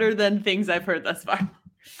like it better than things I've heard thus far.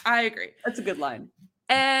 I agree. That's a good line.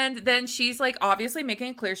 And then she's like obviously making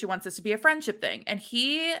it clear she wants this to be a friendship thing. And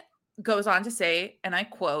he goes on to say, and I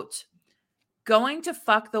quote, going to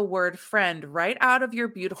fuck the word friend right out of your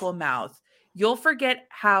beautiful mouth. You'll forget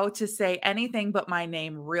how to say anything but my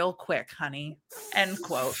name real quick, honey. End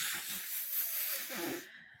quote.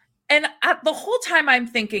 And the whole time I'm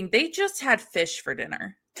thinking they just had fish for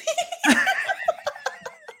dinner.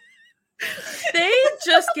 They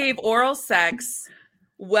just gave oral sex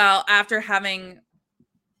after having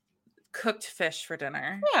cooked fish for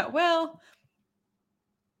dinner. Yeah, well,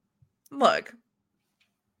 look.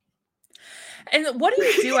 And what do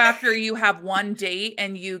you do after you have one date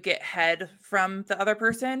and you get head from the other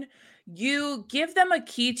person? You give them a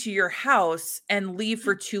key to your house and leave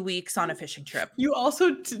for 2 weeks on a fishing trip. You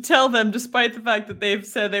also tell them, despite the fact that they've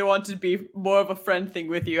said they want to be more of a friend thing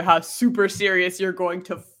with you, how super serious you're going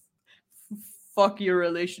to fuck your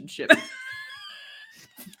relationship.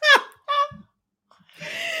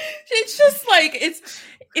 It's just like,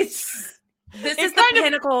 this is the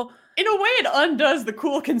pinnacle. In a way, it undoes the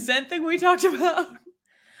cool consent thing we talked about.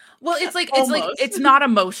 Well, it's not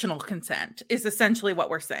emotional consent is essentially what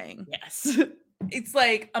we're saying. Yes. It's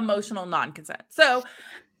like emotional non-consent. So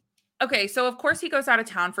Okay, so of course he goes out of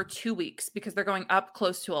town for 2 weeks because they're going up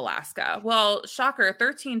close to Alaska. Well, shocker,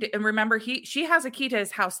 and remember she has a key to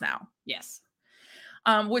his house now. Yes.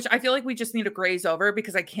 Which I feel like we just need to graze over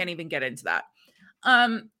because I can't even get into that.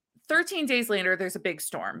 Um, 13 days later, there's a big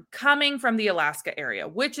storm coming from the Alaska area,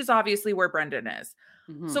 which is obviously where Brendan is.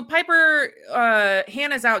 Mm-hmm. So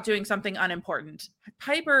Hannah's out doing something unimportant.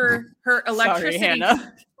 Piper, her electricity. Sorry,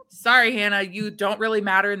 Hannah. Sorry, Hannah, you don't really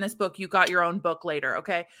matter in this book. You got your own book later,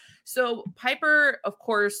 okay? So Piper, of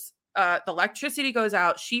course, the electricity goes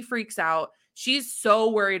out. She freaks out. She's so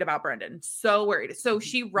worried about Brendan, so worried. So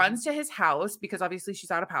she runs to his house because obviously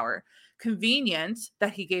she's out of power. Convenient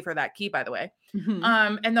that he gave her that key, by the way.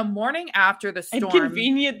 Mm-hmm. And the morning after the storm. And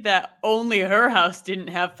convenient that only her house didn't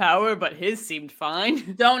have power, but his seemed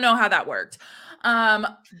fine. Don't know how that worked.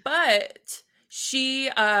 But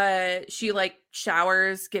she like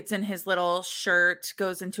showers, gets in his little shirt,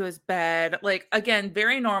 goes into his bed. Like, again,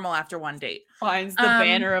 very normal after one date. Finds the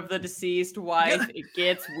banner of the deceased wife. It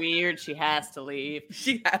gets weird. She has to leave.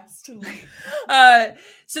 She has to leave.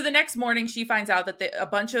 So the next morning she finds out that a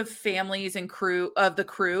bunch of families and crew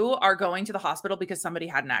are going to the hospital because somebody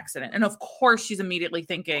had an accident. And of course she's immediately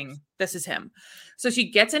thinking this is him. So she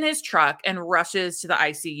gets in his truck and rushes to the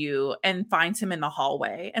ICU and finds him in the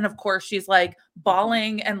hallway. And of course she's like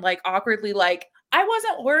bawling and like awkwardly like, I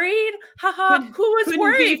wasn't worried. Haha. Who was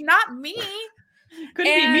worried? Not me.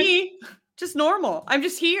 Couldn't be me. Just normal. I'm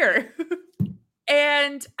just here.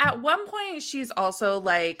 And at one point, she's also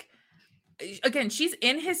like, again, she's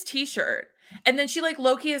in his t-shirt. And then she like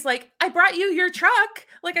low-key is like, I brought you your truck.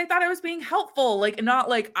 Like, I thought I was being helpful. Like, not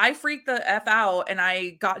like I freaked the F out and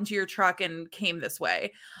I got into your truck and came this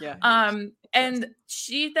way. Yeah. And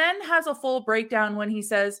she then has a full breakdown when he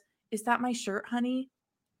says, is that my shirt, honey?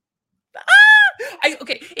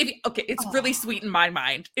 It's really sweet in my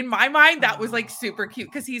mind. In my mind, that was like super cute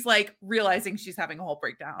because he's like realizing she's having a whole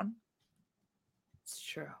breakdown. It's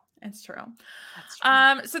true. It's true. That's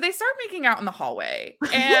true. So they start making out in the hallway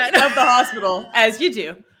and of the hospital, as you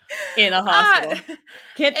do in a hospital.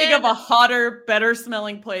 Can't think of a hotter, better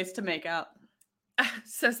smelling place to make out.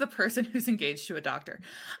 Says the person who's engaged to a doctor.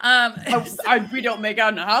 We don't make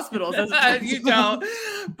out in a hospital. You don't.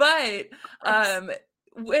 But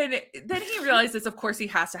then he realizes, of course, he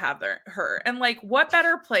has to have her. And like, what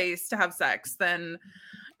better place to have sex than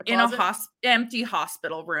in a empty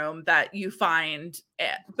hospital room that you find?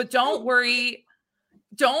 But don't worry,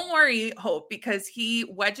 Hope, because he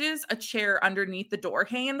wedges a chair underneath the door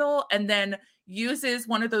handle and then uses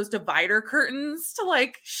one of those divider curtains to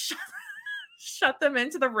like shut them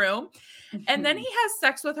into the room. And then he has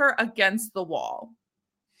sex with her against the wall.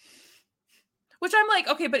 Which I'm like,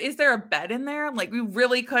 okay, but is there a bed in there? Like, we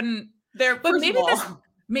really couldn't. But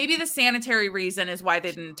maybe the sanitary reason is why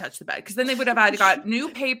they didn't touch the bed, because then they would have got new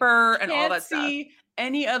paper and all that stuff. See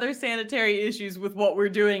any other sanitary issues with what we're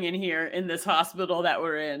doing in here in this hospital that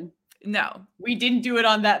we're in? No, we didn't do it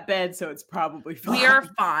on that bed, so it's probably fine. We are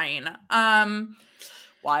fine.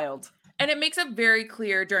 Wild. And it makes it very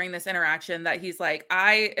clear during this interaction that he's like,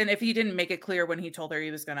 and if he didn't make it clear when he told her he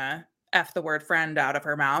was gonna F the word friend out of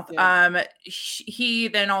her mouth. Yeah. He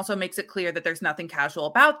then also makes it clear that there's nothing casual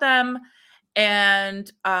about them.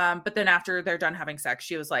 And, but then after they're done having sex,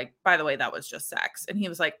 she was like, by the way, that was just sex. And he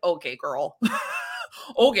was like, okay, girl.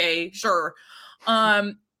 Okay, sure.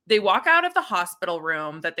 They walk out of the hospital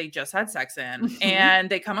room that they just had sex in and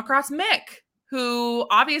they come across Mick, who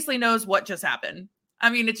obviously knows what just happened. I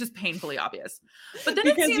mean, it's just painfully obvious. But then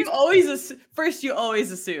because you always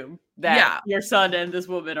assume that your son and this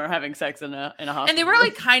woman are having sex in a hospital. And they were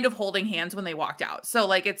like kind of holding hands when they walked out. So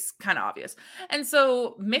like it's kind of obvious. And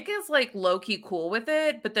so Mick is like low-key cool with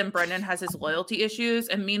it, but then Brendan has his loyalty issues.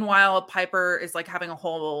 And meanwhile, Piper is like having a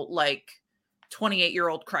whole like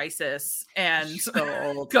 28-year-old crisis and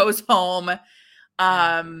goes home.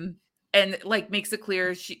 And like makes it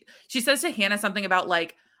clear. She says to Hannah something about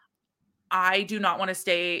like, I do not want to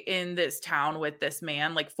stay in this town with this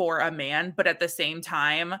man, like for a man. But at the same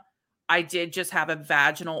time, I did just have a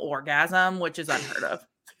vaginal orgasm, which is unheard of.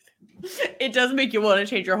 It does make you want to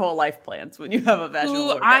change your whole life plans when you have a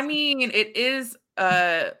vaginal orgasm. I mean, it is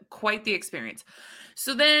quite the experience.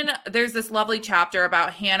 So then there's this lovely chapter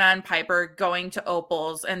about Hannah and Piper going to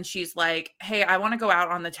Opal's, and she's like, hey, I want to go out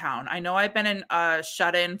on the town. I know I've been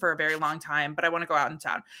shut in for a very long time, but I want to go out in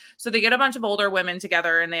town. So they get a bunch of older women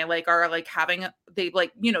together and they like are like they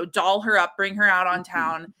like, you know, doll her up, bring her out on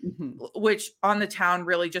town, which on the town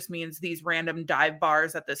really just means these random dive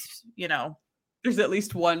bars at this, you know. There's at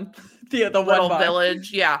least one, the little one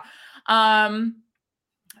village. Yeah.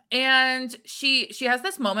 And she has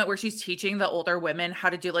this moment where she's teaching the older women how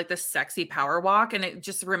to do like this sexy power walk, and it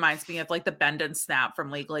just reminds me of like the bend and snap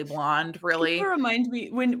from Legally Blonde, Can really. you remind me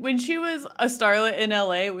when she was a starlet in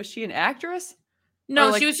LA, was she an actress? Or No,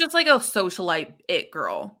 like she was just like a socialite it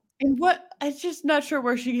girl. and what I'm just not sure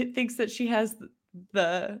where she thinks that she has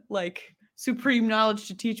the like supreme knowledge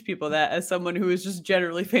to teach people that as someone who is just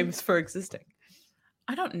generally famous for existing.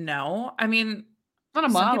 I don't know. I mean, Not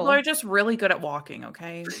a some people model. are just really good at walking,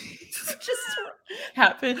 okay? Just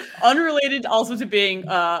happen unrelated also to being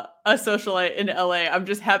a socialite in LA. I'm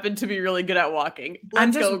just happened to be really good at walking. I'm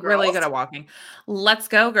Let's just go, really girls. good at walking. Let's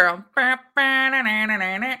go, girl.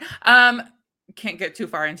 Can't get too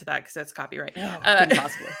far into that because that's copyright. No, couldn't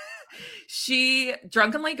possibly. She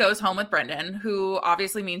drunkenly goes home with Brendan, who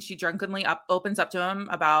obviously means she drunkenly opens up to him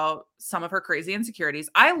about some of her crazy insecurities.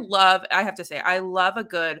 I have to say, I love a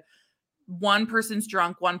good one person's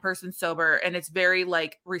drunk, one person's sober, and it's very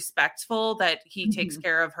like respectful that he takes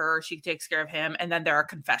care of her, she takes care of him, and then there are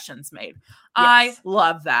confessions made. I Yes.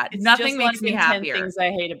 love that. It's Nothing just makes like me in 10 happier. Things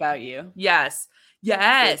I Hate About You. Yes.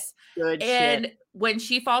 Yes. Good And shit. when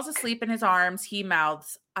she falls asleep in his arms, he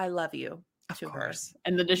mouths, "I love you" to Of her. course.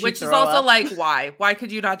 And then does she Which is throw also up? like, why? Why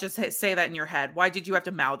could you not just say that in your head? Why did you have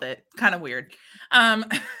to mouth it? Kind of weird.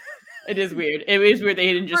 It is weird. It is weird that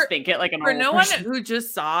he didn't just think it like a For normal no person. one who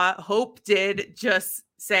just saw, Hope did just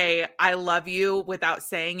say, "I love you" without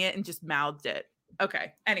saying it and just mouthed it.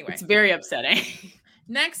 Okay. Anyway. It's very upsetting.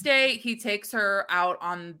 Next day, he takes her out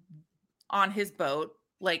on his boat,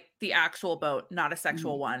 like the actual boat, not a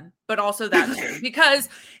sexual one, but also that too. Because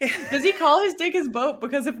does he call his dick his boat?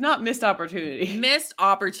 Because if not, missed opportunity. Missed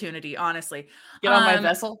opportunity, honestly. Get on my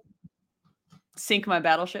vessel. Sink my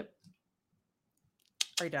battleship.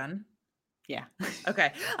 Are you done? Yeah.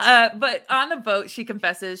 Okay. But on the boat, she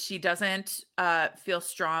confesses she doesn't feel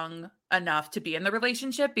strong enough to be in the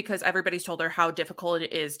relationship because everybody's told her how difficult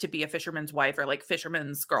it is to be a fisherman's wife or like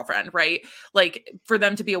fisherman's girlfriend, right? Like for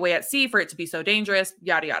them to be away at sea, for it to be so dangerous,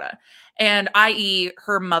 yada, yada. And i.e.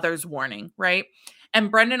 her mother's warning, right?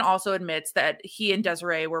 And Brendan also admits that he and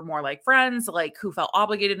Desiree were more like friends, like who felt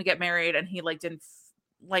obligated to get married, and he like didn't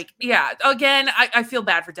yeah, again, I feel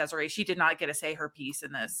bad for Desiree. She did not get to say her piece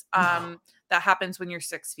in this. That happens when you're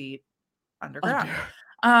 6 feet underground.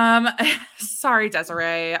 Sorry,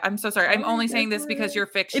 Desiree. I'm so sorry. I'm only saying this because you're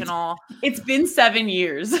fictional. It's been 7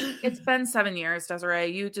 years. It's been 7 years, Desiree.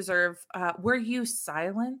 You deserve, were you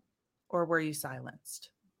silent or were you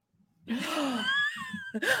silenced? I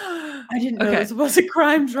didn't know this was a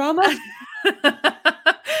crime drama.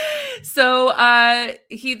 So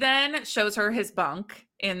he then shows her his bunk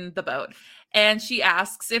in the boat, and she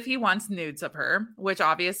asks if he wants nudes of her, which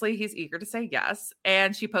obviously he's eager to say yes.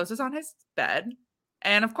 And she poses on his bed,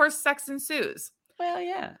 and of course, sex ensues. Well,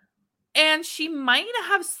 yeah. And she might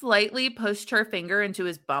have slightly pushed her finger into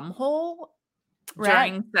his bum hole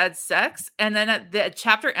during said sex. And then the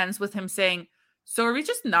chapter ends with him saying, "So are we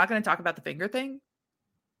just not going to talk about the finger thing?"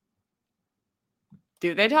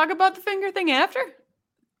 Do they talk about the finger thing after?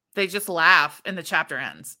 They just laugh and the chapter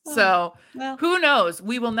ends. So who knows?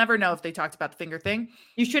 We will never know if they talked about the finger thing.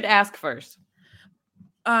 You should ask first.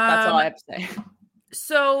 That's all I have to say.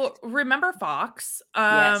 So remember Fox?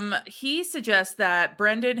 Yes. He suggests that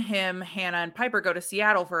Brendan, him, Hannah, and Piper go to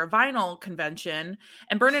Seattle for a vinyl convention.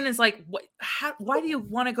 And Brendan is like, "What? Why do you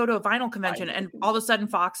want to go to a vinyl convention?" And all of a sudden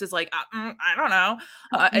Fox is like, I don't know.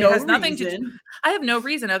 It has nothing to do. I have no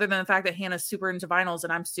reason other than the fact that Hannah's super into vinyls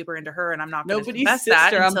and I'm super into her, and I'm not going to confess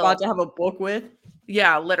that I'm about to have a book with.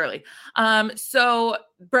 Yeah, literally. So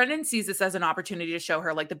Brendan sees this as an opportunity to show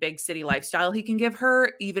her like the big city lifestyle he can give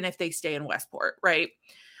her, even if they stay in Westport, right?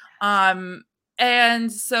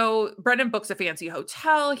 And so Brendan books a fancy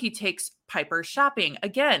hotel. He takes Piper shopping.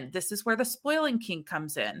 Again, this is where the spoiling kink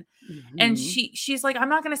comes in. Mm-hmm. And she's like, "I'm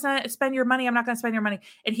not going to spend your money. I'm not going to spend your money."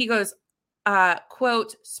 And he goes,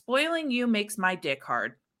 quote, "Spoiling you makes my dick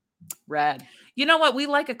hard." Rad. You know what? We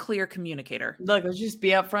like a clear communicator. Look, let's just be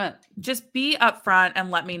upfront. Just be upfront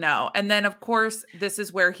and let me know. And then, of course, this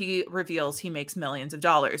is where he reveals he makes millions of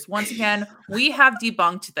dollars. Once again, we have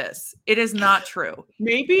debunked this. It is not true.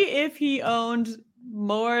 Maybe if he owned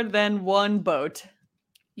more than one boat.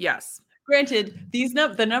 Yes. Granted,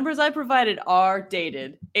 the numbers I provided are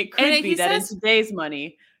dated. It could be that in today's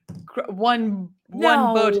money, one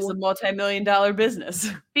boat is a multi-million-dollar business.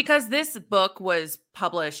 Because this book was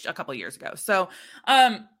published a couple years ago. So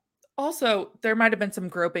also there might have been some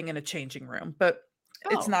groping in a changing room, but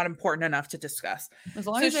it's Oh, not important enough to discuss. as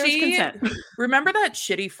long So as there's she, consent. remember that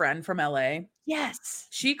shitty friend from LA? Yes.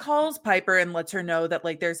 She calls Piper and lets her know that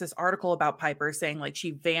like there's this article about Piper saying like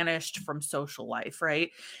she vanished from social life, right?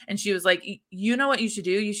 And she was like, you know what you should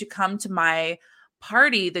do? You should come to my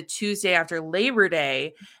party the Tuesday after Labor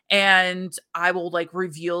Day and I will like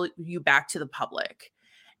reveal you back to the public.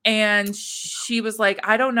 And she was like,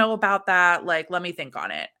 I don't know about that. Like, let me think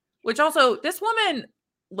on it. Which also, this woman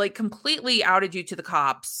like completely outed you to the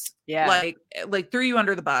cops, Yeah. like threw you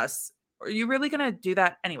under the bus. Are you really gonna do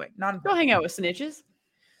that? Anyway, not Go important. hang out with snitches.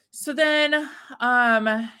 So then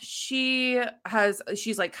she's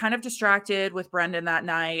like kind of distracted with Brendan that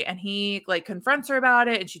night and he like confronts her about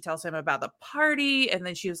it and she tells him about the party and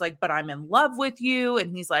then she was like, but I'm in love with you.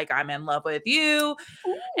 And he's like, I'm in love with you.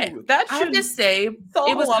 And Ooh, that I have should to say, solve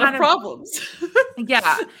it a was lot of kind of, problems.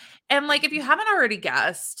 yeah. And like, if you haven't already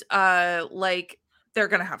guessed, like they're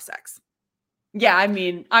going to have sex. Yeah, I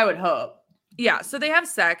mean, I would hope. Yeah. So they have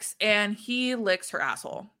sex and he licks her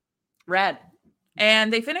asshole. Rad.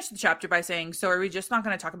 And they finish the chapter by saying, so are we just not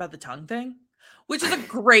going to talk about the tongue thing? Which is a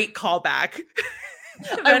great callback.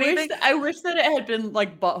 I wish that it had been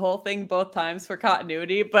like butthole thing both times for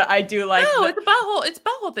continuity, but I do like no, it's a butthole. It's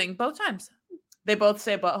butthole thing both times. They both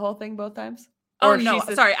say butthole thing both times? Oh, Or no. she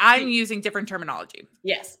says, Sorry. I'm using different terminology.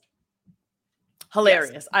 Yes.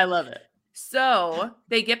 Hilarious. Yes. I love it. So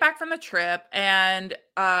they get back from the trip and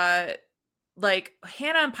like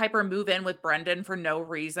Hannah and Piper move in with Brendan for no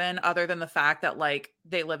reason other than the fact that like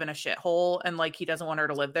they live in a shithole and like he doesn't want her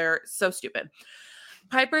to live there. So stupid.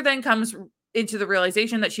 Piper then comes into the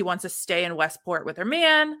realization that she wants to stay in Westport with her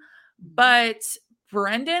man, but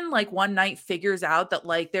Brendan like one night figures out that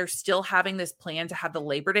like they're still having this plan to have the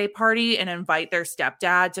Labor Day party and invite their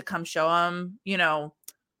stepdad to come show them, you know,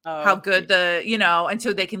 how good and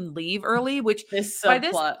so they can leave early, which this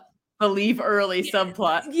subplot. The leave early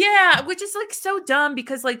subplot. Yeah, which is like so dumb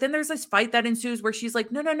because like then there's this fight that ensues where she's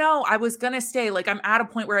like, no, I was gonna stay. Like I'm at a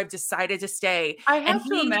point where I've decided to stay. I have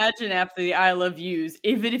to imagine after the I love yous,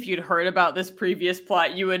 even if you'd heard about this previous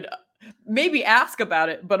plot, you would maybe ask about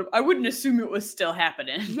it, but I wouldn't assume it was still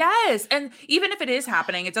happening. Yes. And even if it is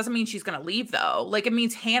happening, it doesn't mean she's gonna leave though. Like it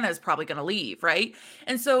means Hannah's probably gonna leave, right?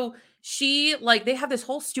 And so she like they have this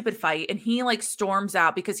whole stupid fight and he like storms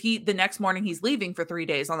out because the next morning he's leaving for 3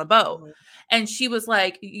 days on the boat. And she was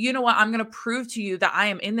like, you know what? I'm going to prove to you that I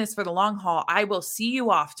am in this for the long haul. I will see you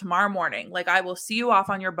off tomorrow morning. Like I will see you off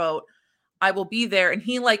on your boat. I will be there. And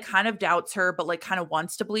he like kind of doubts her, but like kind of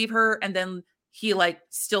wants to believe her. And then he like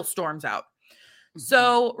still storms out. Mm-hmm.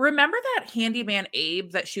 So remember that handyman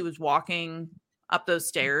Abe that she was walking up those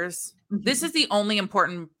stairs? This is the only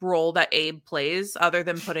important role that Abe plays other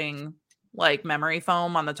than putting like memory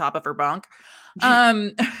foam on the top of her bunk.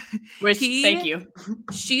 Which thank you.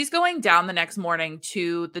 She's going down the next morning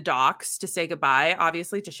to the docks to say goodbye,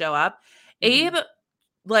 obviously to show up. Abe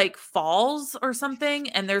like falls or something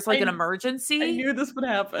and there's like an emergency. I knew this would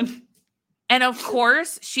happen. And of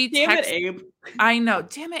course she texts Abe. I know,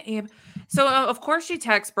 damn it, Abe. So of course she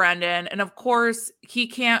texts Brendan and of course he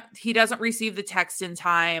doesn't receive the text in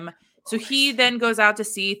time. So he then goes out to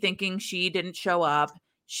sea thinking she didn't show up.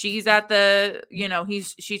 She's at the,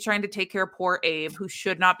 she's trying to take care of poor Abe, who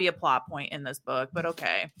should not be a plot point in this book, but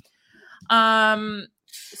okay.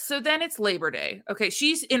 So then it's Labor Day. Okay.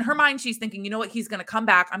 She's in her mind, she's thinking, you know what? He's going to come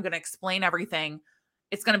back. I'm going to explain everything.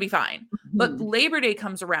 It's going to be fine. But Labor Day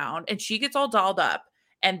comes around and she gets all dolled up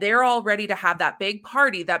and they're all ready to have that big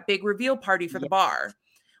party, that big reveal party for the bar.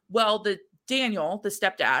 Well, Daniel, the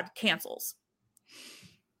stepdad, cancels.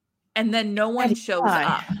 And then no one shows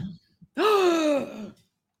up. No.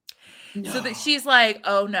 So that she's like,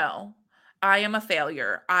 oh no, I am a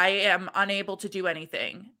failure. I am unable to do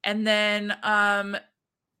anything. And then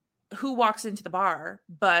who walks into the bar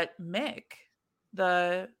but Mick,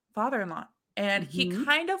 the father-in-law. And he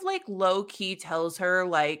kind of like low-key tells her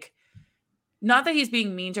like, not that he's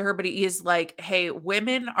being mean to her, but he is like, hey,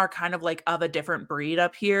 women are kind of like of a different breed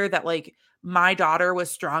up here that like my daughter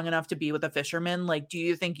was strong enough to be with a fisherman. Like, do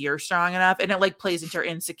you think you're strong enough? And it like plays into her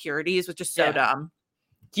insecurities, which is so dumb.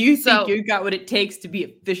 Do you think you got what it takes to be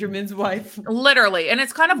a fisherman's wife? Literally. And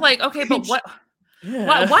it's kind of like, okay, but what?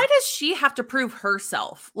 Why does she have to prove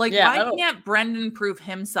herself? Like, why can't Brendan prove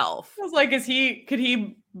himself? I was like, could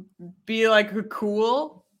he be like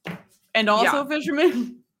cool and also a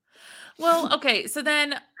fisherman? Well, okay. So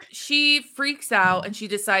then she freaks out and she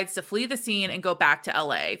decides to flee the scene and go back to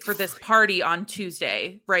LA for this party on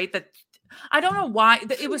Tuesday, right? That I don't know why.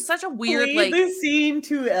 It was such a weird, Flee like, the scene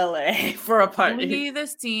to LA for a party. flee the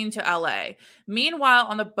scene to LA. Meanwhile,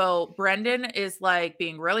 on the boat, Brendan is like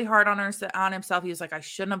being really hard on himself. He's like, I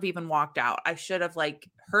shouldn't have even walked out. I should have like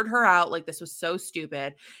heard her out. Like, this was so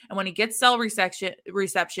stupid. And when he gets cell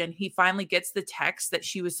reception, he finally gets the text that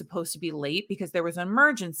she was supposed to be late because there was an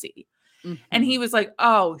emergency. And he was like,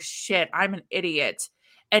 oh shit, I'm an idiot.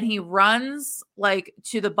 And he runs like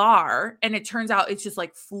to the bar, and it turns out it's just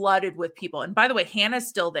like flooded with people. And by the way, Hannah's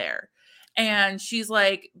still there, and she's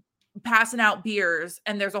like passing out beers.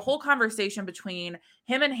 And there's a whole conversation between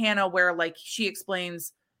him and Hannah where like she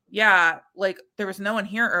explains, yeah, like there was no one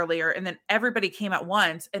here earlier, and then everybody came at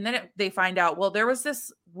once. And then they find out, well, there was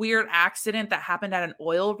this weird accident that happened at an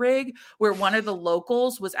oil rig where one of the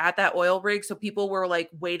locals was at that oil rig, so people were like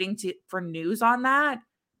waiting for news on that.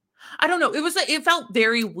 I don't know. It felt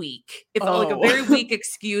very weak. It felt like a very weak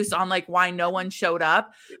excuse on like why no one showed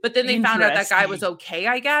up. But then they found out that guy was okay,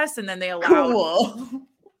 I guess, and then they allowed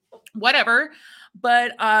whatever.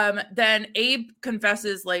 But then Abe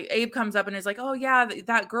confesses, like Abe comes up and is like, "Oh yeah,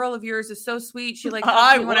 that girl of yours is so sweet. She like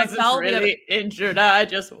helped me when I fell really injured. I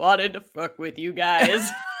just wanted to fuck with you guys."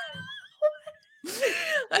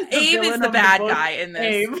 Abe is the bad guy in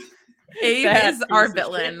this. Abe is our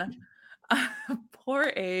villain.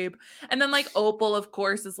 Poor Abe. And then like Opal, of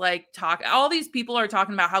course, is like all these people are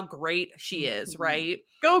talking about how great she is, right?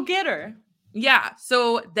 Go get her. Yeah.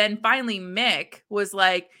 So then finally Mick was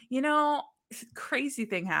like, crazy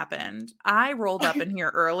thing happened. I rolled up in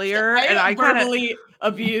here earlier and I verbally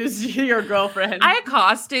abused your girlfriend. I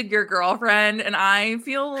accosted your girlfriend and I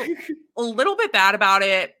feel a little bit bad about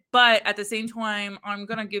it. But at the same time, I'm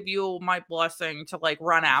going to give you my blessing to like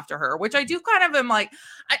run after her, which I do kind of am like,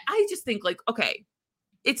 I just think like, okay,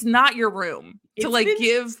 it's not your room to like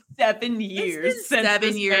give 7 years. It's been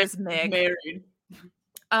 7 years, Mick. Married.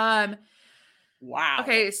 Wow.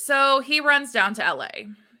 Okay. So he runs down to LA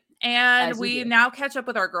and we now catch up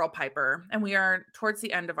with our girl Piper and we are towards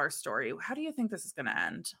the end of our story. How do you think this is going to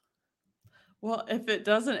end? Well, if it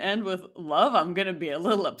doesn't end with love, I'm going to be a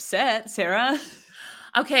little upset, Sarah.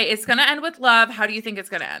 Okay, it's going to end with love. How do you think it's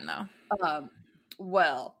going to end, though?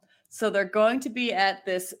 Well, so they're going to be at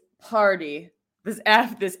this party, this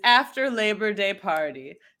after Labor Day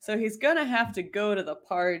party. So he's going to have to go to the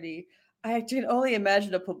party. I can only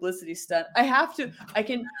imagine a publicity stunt. I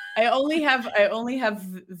only have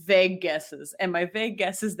vague guesses. And my vague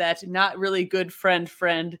guess is that not really good friend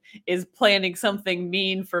is planning something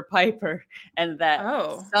mean for Piper, and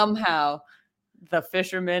that somehow the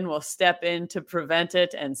fisherman will step in to prevent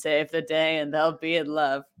it and save the day, and they'll be in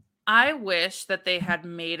love. I wish that they had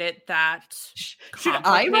made it that Should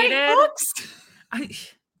I write books?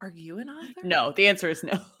 Are you an author? No, the answer is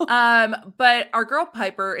no. But our girl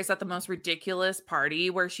Piper is at the most ridiculous party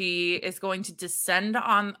where she is going to descend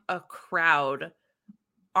on a crowd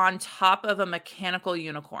on top of a mechanical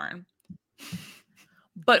unicorn.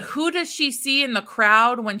 But who does she see in the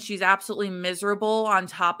crowd when she's absolutely miserable on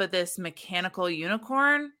top of this mechanical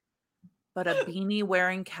unicorn? But a beanie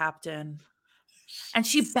wearing captain. And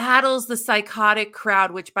she battles the psychotic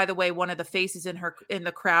crowd, which, by the way, one of the faces in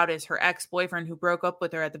the crowd is her ex-boyfriend who broke up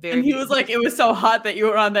with her at the very beginning. And he was like, it was so hot that you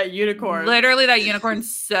were on that unicorn. Literally, that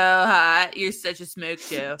unicorn's so hot. You're such a smoke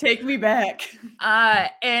show. Take me back.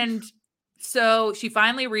 And so she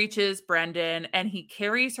finally reaches Brendan and he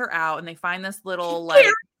carries her out and they find this little like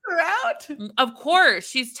carries her out. Of course,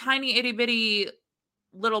 she's tiny itty bitty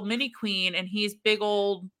little mini queen and he's big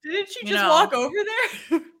old. Didn't she just walk over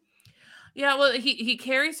there? Yeah, well, he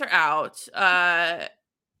carries her out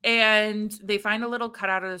and they find a little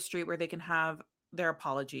cutout of the street where they can have their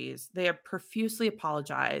apologies. They have profusely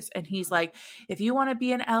apologized. And he's like, if you want to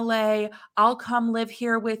be in LA, I'll come live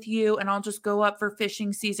here with you and I'll just go up for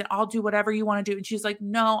fishing season. I'll do whatever you want to do. And she's like,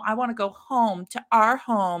 no, I want to go home to our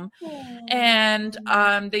home. Aww.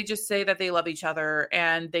 And they just say that they love each other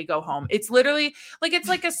and they go home. It's literally like, it's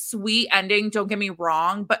like a sweet ending. Don't get me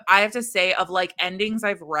wrong. But I have to say of like endings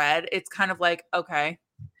I've read, it's kind of like, okay.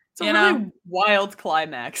 It's a really wild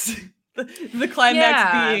climax. The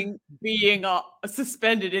climax being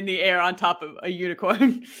suspended in the air on top of a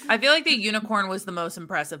unicorn. I feel like the unicorn was the most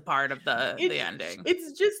impressive part of the ending.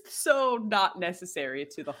 It's just so not necessary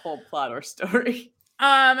to the whole plot or story.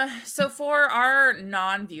 So for our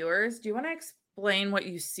non-viewers, do you want to explain what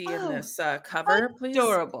you see in this cover, please?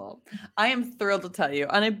 Adorable. I am thrilled to tell you,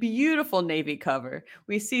 on a beautiful navy cover,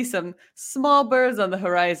 we see some small birds on the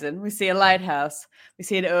horizon. We see a lighthouse. We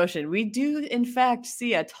see an ocean. We do, in fact,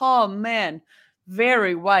 see a tall man,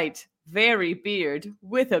 very white, very beard,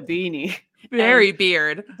 with a beanie. And Very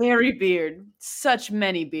beard. very beard, such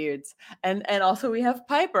many beards. And also we have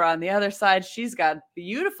Piper on the other side. She's got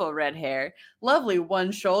beautiful red hair, lovely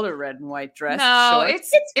one shoulder red and white dress, No, short.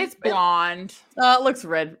 it's blonde. It looks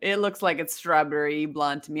red. It looks like it's strawberry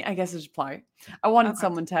blonde to me. I guess it's probably. I wanted Okay.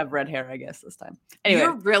 someone to have red hair, I guess, this time. Anyway,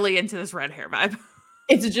 You're really into this red hair vibe.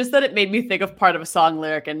 it's just that it made me think of part of a song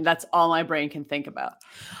lyric, and that's all my brain can think about.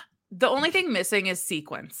 The only thing missing is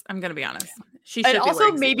sequins. I'm gonna be honest. She And should be also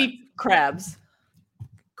wearing maybe sequins. crabs.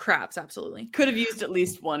 Crabs, absolutely. Could have used at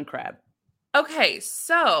least one crab. Okay,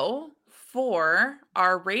 so for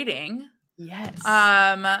our rating, Yes.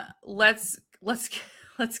 let's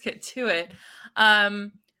get to it.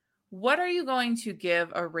 What are you going to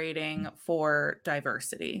give a rating for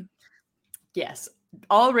diversity? Yes.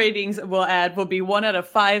 All ratings will be 1 out of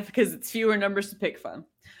 5 because it's fewer numbers to pick from.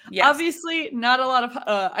 Yes. Obviously, not a lot of.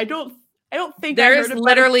 I don't think there I is heard about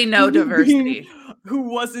literally no diversity who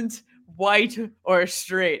wasn't white or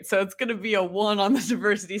straight. So it's going to be a 1 on the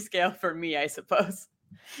diversity scale for me, I suppose.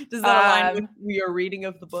 Does that align with your reading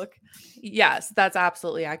of the book? Yes, that's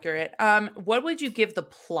absolutely accurate. What would you give the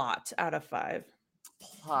plot out of 5?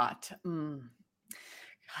 Plot.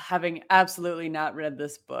 Having absolutely not read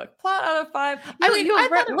this book. Plot out of 5.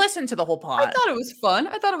 Listen to the whole plot. I thought it was fun.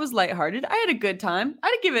 I thought it was lighthearted. I had a good time.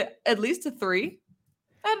 I'd give it at least a 3.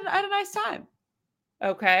 I had a nice time.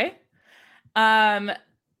 Okay. And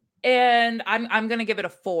I'm gonna give it a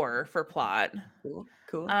 4 for plot. Cool.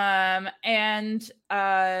 And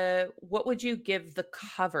what would you give the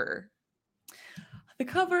cover? The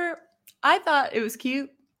cover, I thought it was cute.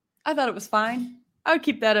 I thought it was fine. I would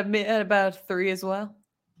keep that at about a 3 as well.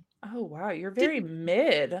 Oh wow, you're very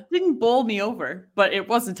mid. Didn't bowl me over, but it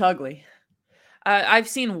wasn't ugly. I've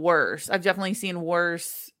seen worse. I've definitely seen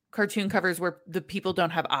worse cartoon covers where the people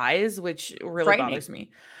don't have eyes, which really bothers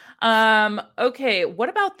me. Okay, what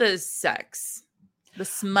about the sex? The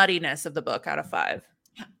smuttiness of the book out of 5?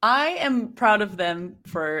 I am proud of them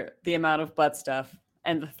for the amount of butt stuff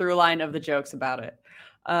and the through line of the jokes about it.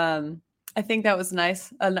 I think that was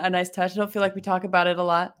nice, a nice touch. I don't feel like we talk about it a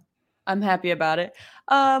lot. I'm happy about it.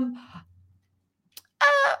 I'm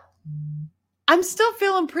still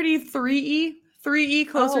feeling pretty 3E,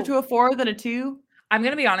 closer to a 4 than a 2. I'm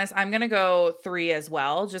going to be honest. I'm going to go 3 as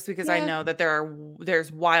well, just because I know that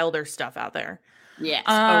there's wilder stuff out there. Yes.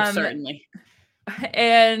 Certainly.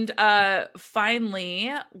 And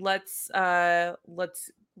finally, let's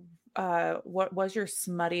what was your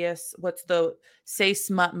smuttiest, what's the say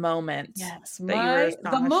smut moment? Yes,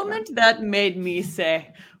 the moment that made me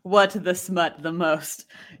say what the smut the most,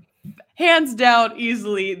 hands down,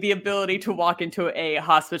 easily the ability to walk into a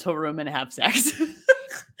hospital room and have sex.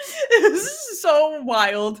 It was so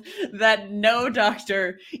wild that no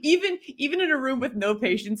doctor, even in a room with no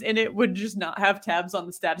patients in it, would just not have tabs on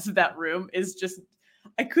the status of that room. Is just,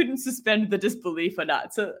 I couldn't suspend the disbelief or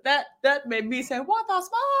not. So that made me say, what the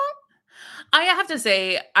smut? I have to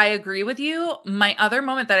say, I agree with you. My other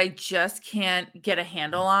moment that I just can't get a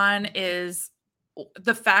handle on is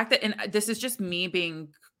the fact that, and this is just me being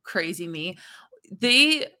crazy me,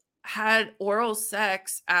 they had oral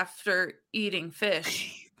sex after eating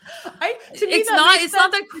fish. It's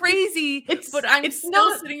not that crazy, but I'm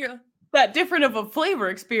still sitting here. That different of a flavor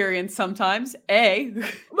experience sometimes, A.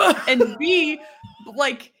 And B,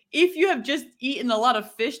 like, if you have just eaten a lot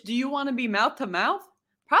of fish, do you want to be mouth to mouth?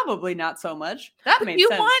 Probably not so much. That made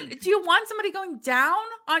sense. Do you want somebody going down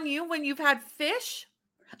on you when you've had fish?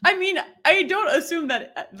 I mean, I don't assume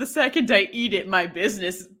that the second I eat it, my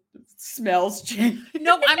business smells change.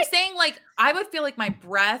 No, I'm saying, like, I would feel like my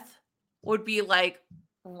breath would be like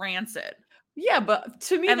rancid. Yeah, but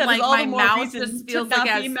to me, and that like is all my the more mouth reason just feels to like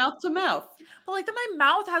not be mouth to mouth. But like my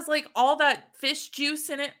mouth has like all that fish juice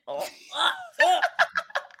in it.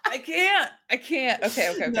 I can't.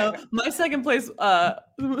 Okay. No, my second place, what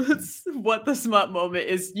the smut moment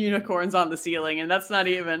is unicorns on the ceiling, and that's not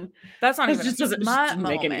even just a smut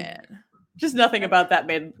moment. Just nothing about that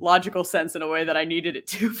made logical sense in a way that I needed it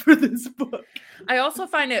to for this book. I also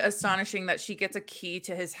find it astonishing that she gets a key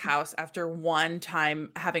to his house after one time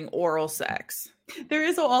having oral sex. There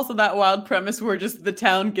is also that wild premise where just the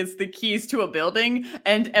town gets the keys to a building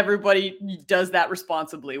and everybody does that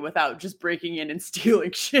responsibly without just breaking in and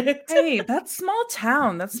stealing shit. Hey, that's small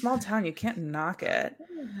town. You can't knock it.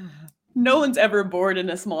 No one's ever bored in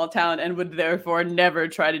a small town and would therefore never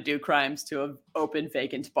try to do crimes to an open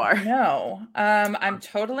vacant bar. No. I'm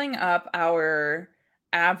totaling up our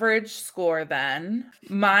average score then.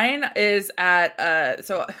 Mine is at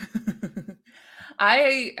so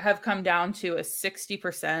I have come down to a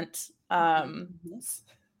 60%.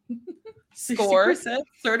 score. 60%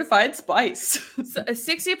 certified spice.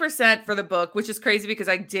 60% for the book, which is crazy because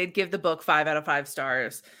I did give the book 5 out of 5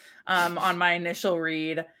 stars on my initial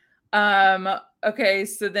read. Okay,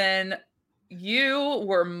 so then you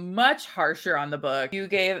were much harsher on the book.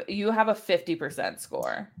 You have a 50%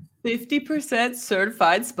 score. 50%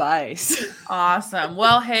 certified spice. Awesome.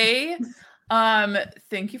 Well, hey,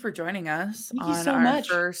 thank you for joining us on our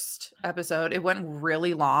first episode. It went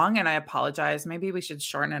really long and I apologize. Maybe we should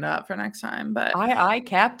shorten it up for next time, but Aye,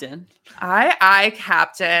 Captain. Aye,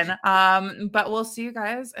 Captain. But we'll see you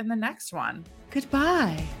guys in the next one.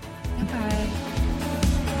 Goodbye. Goodbye.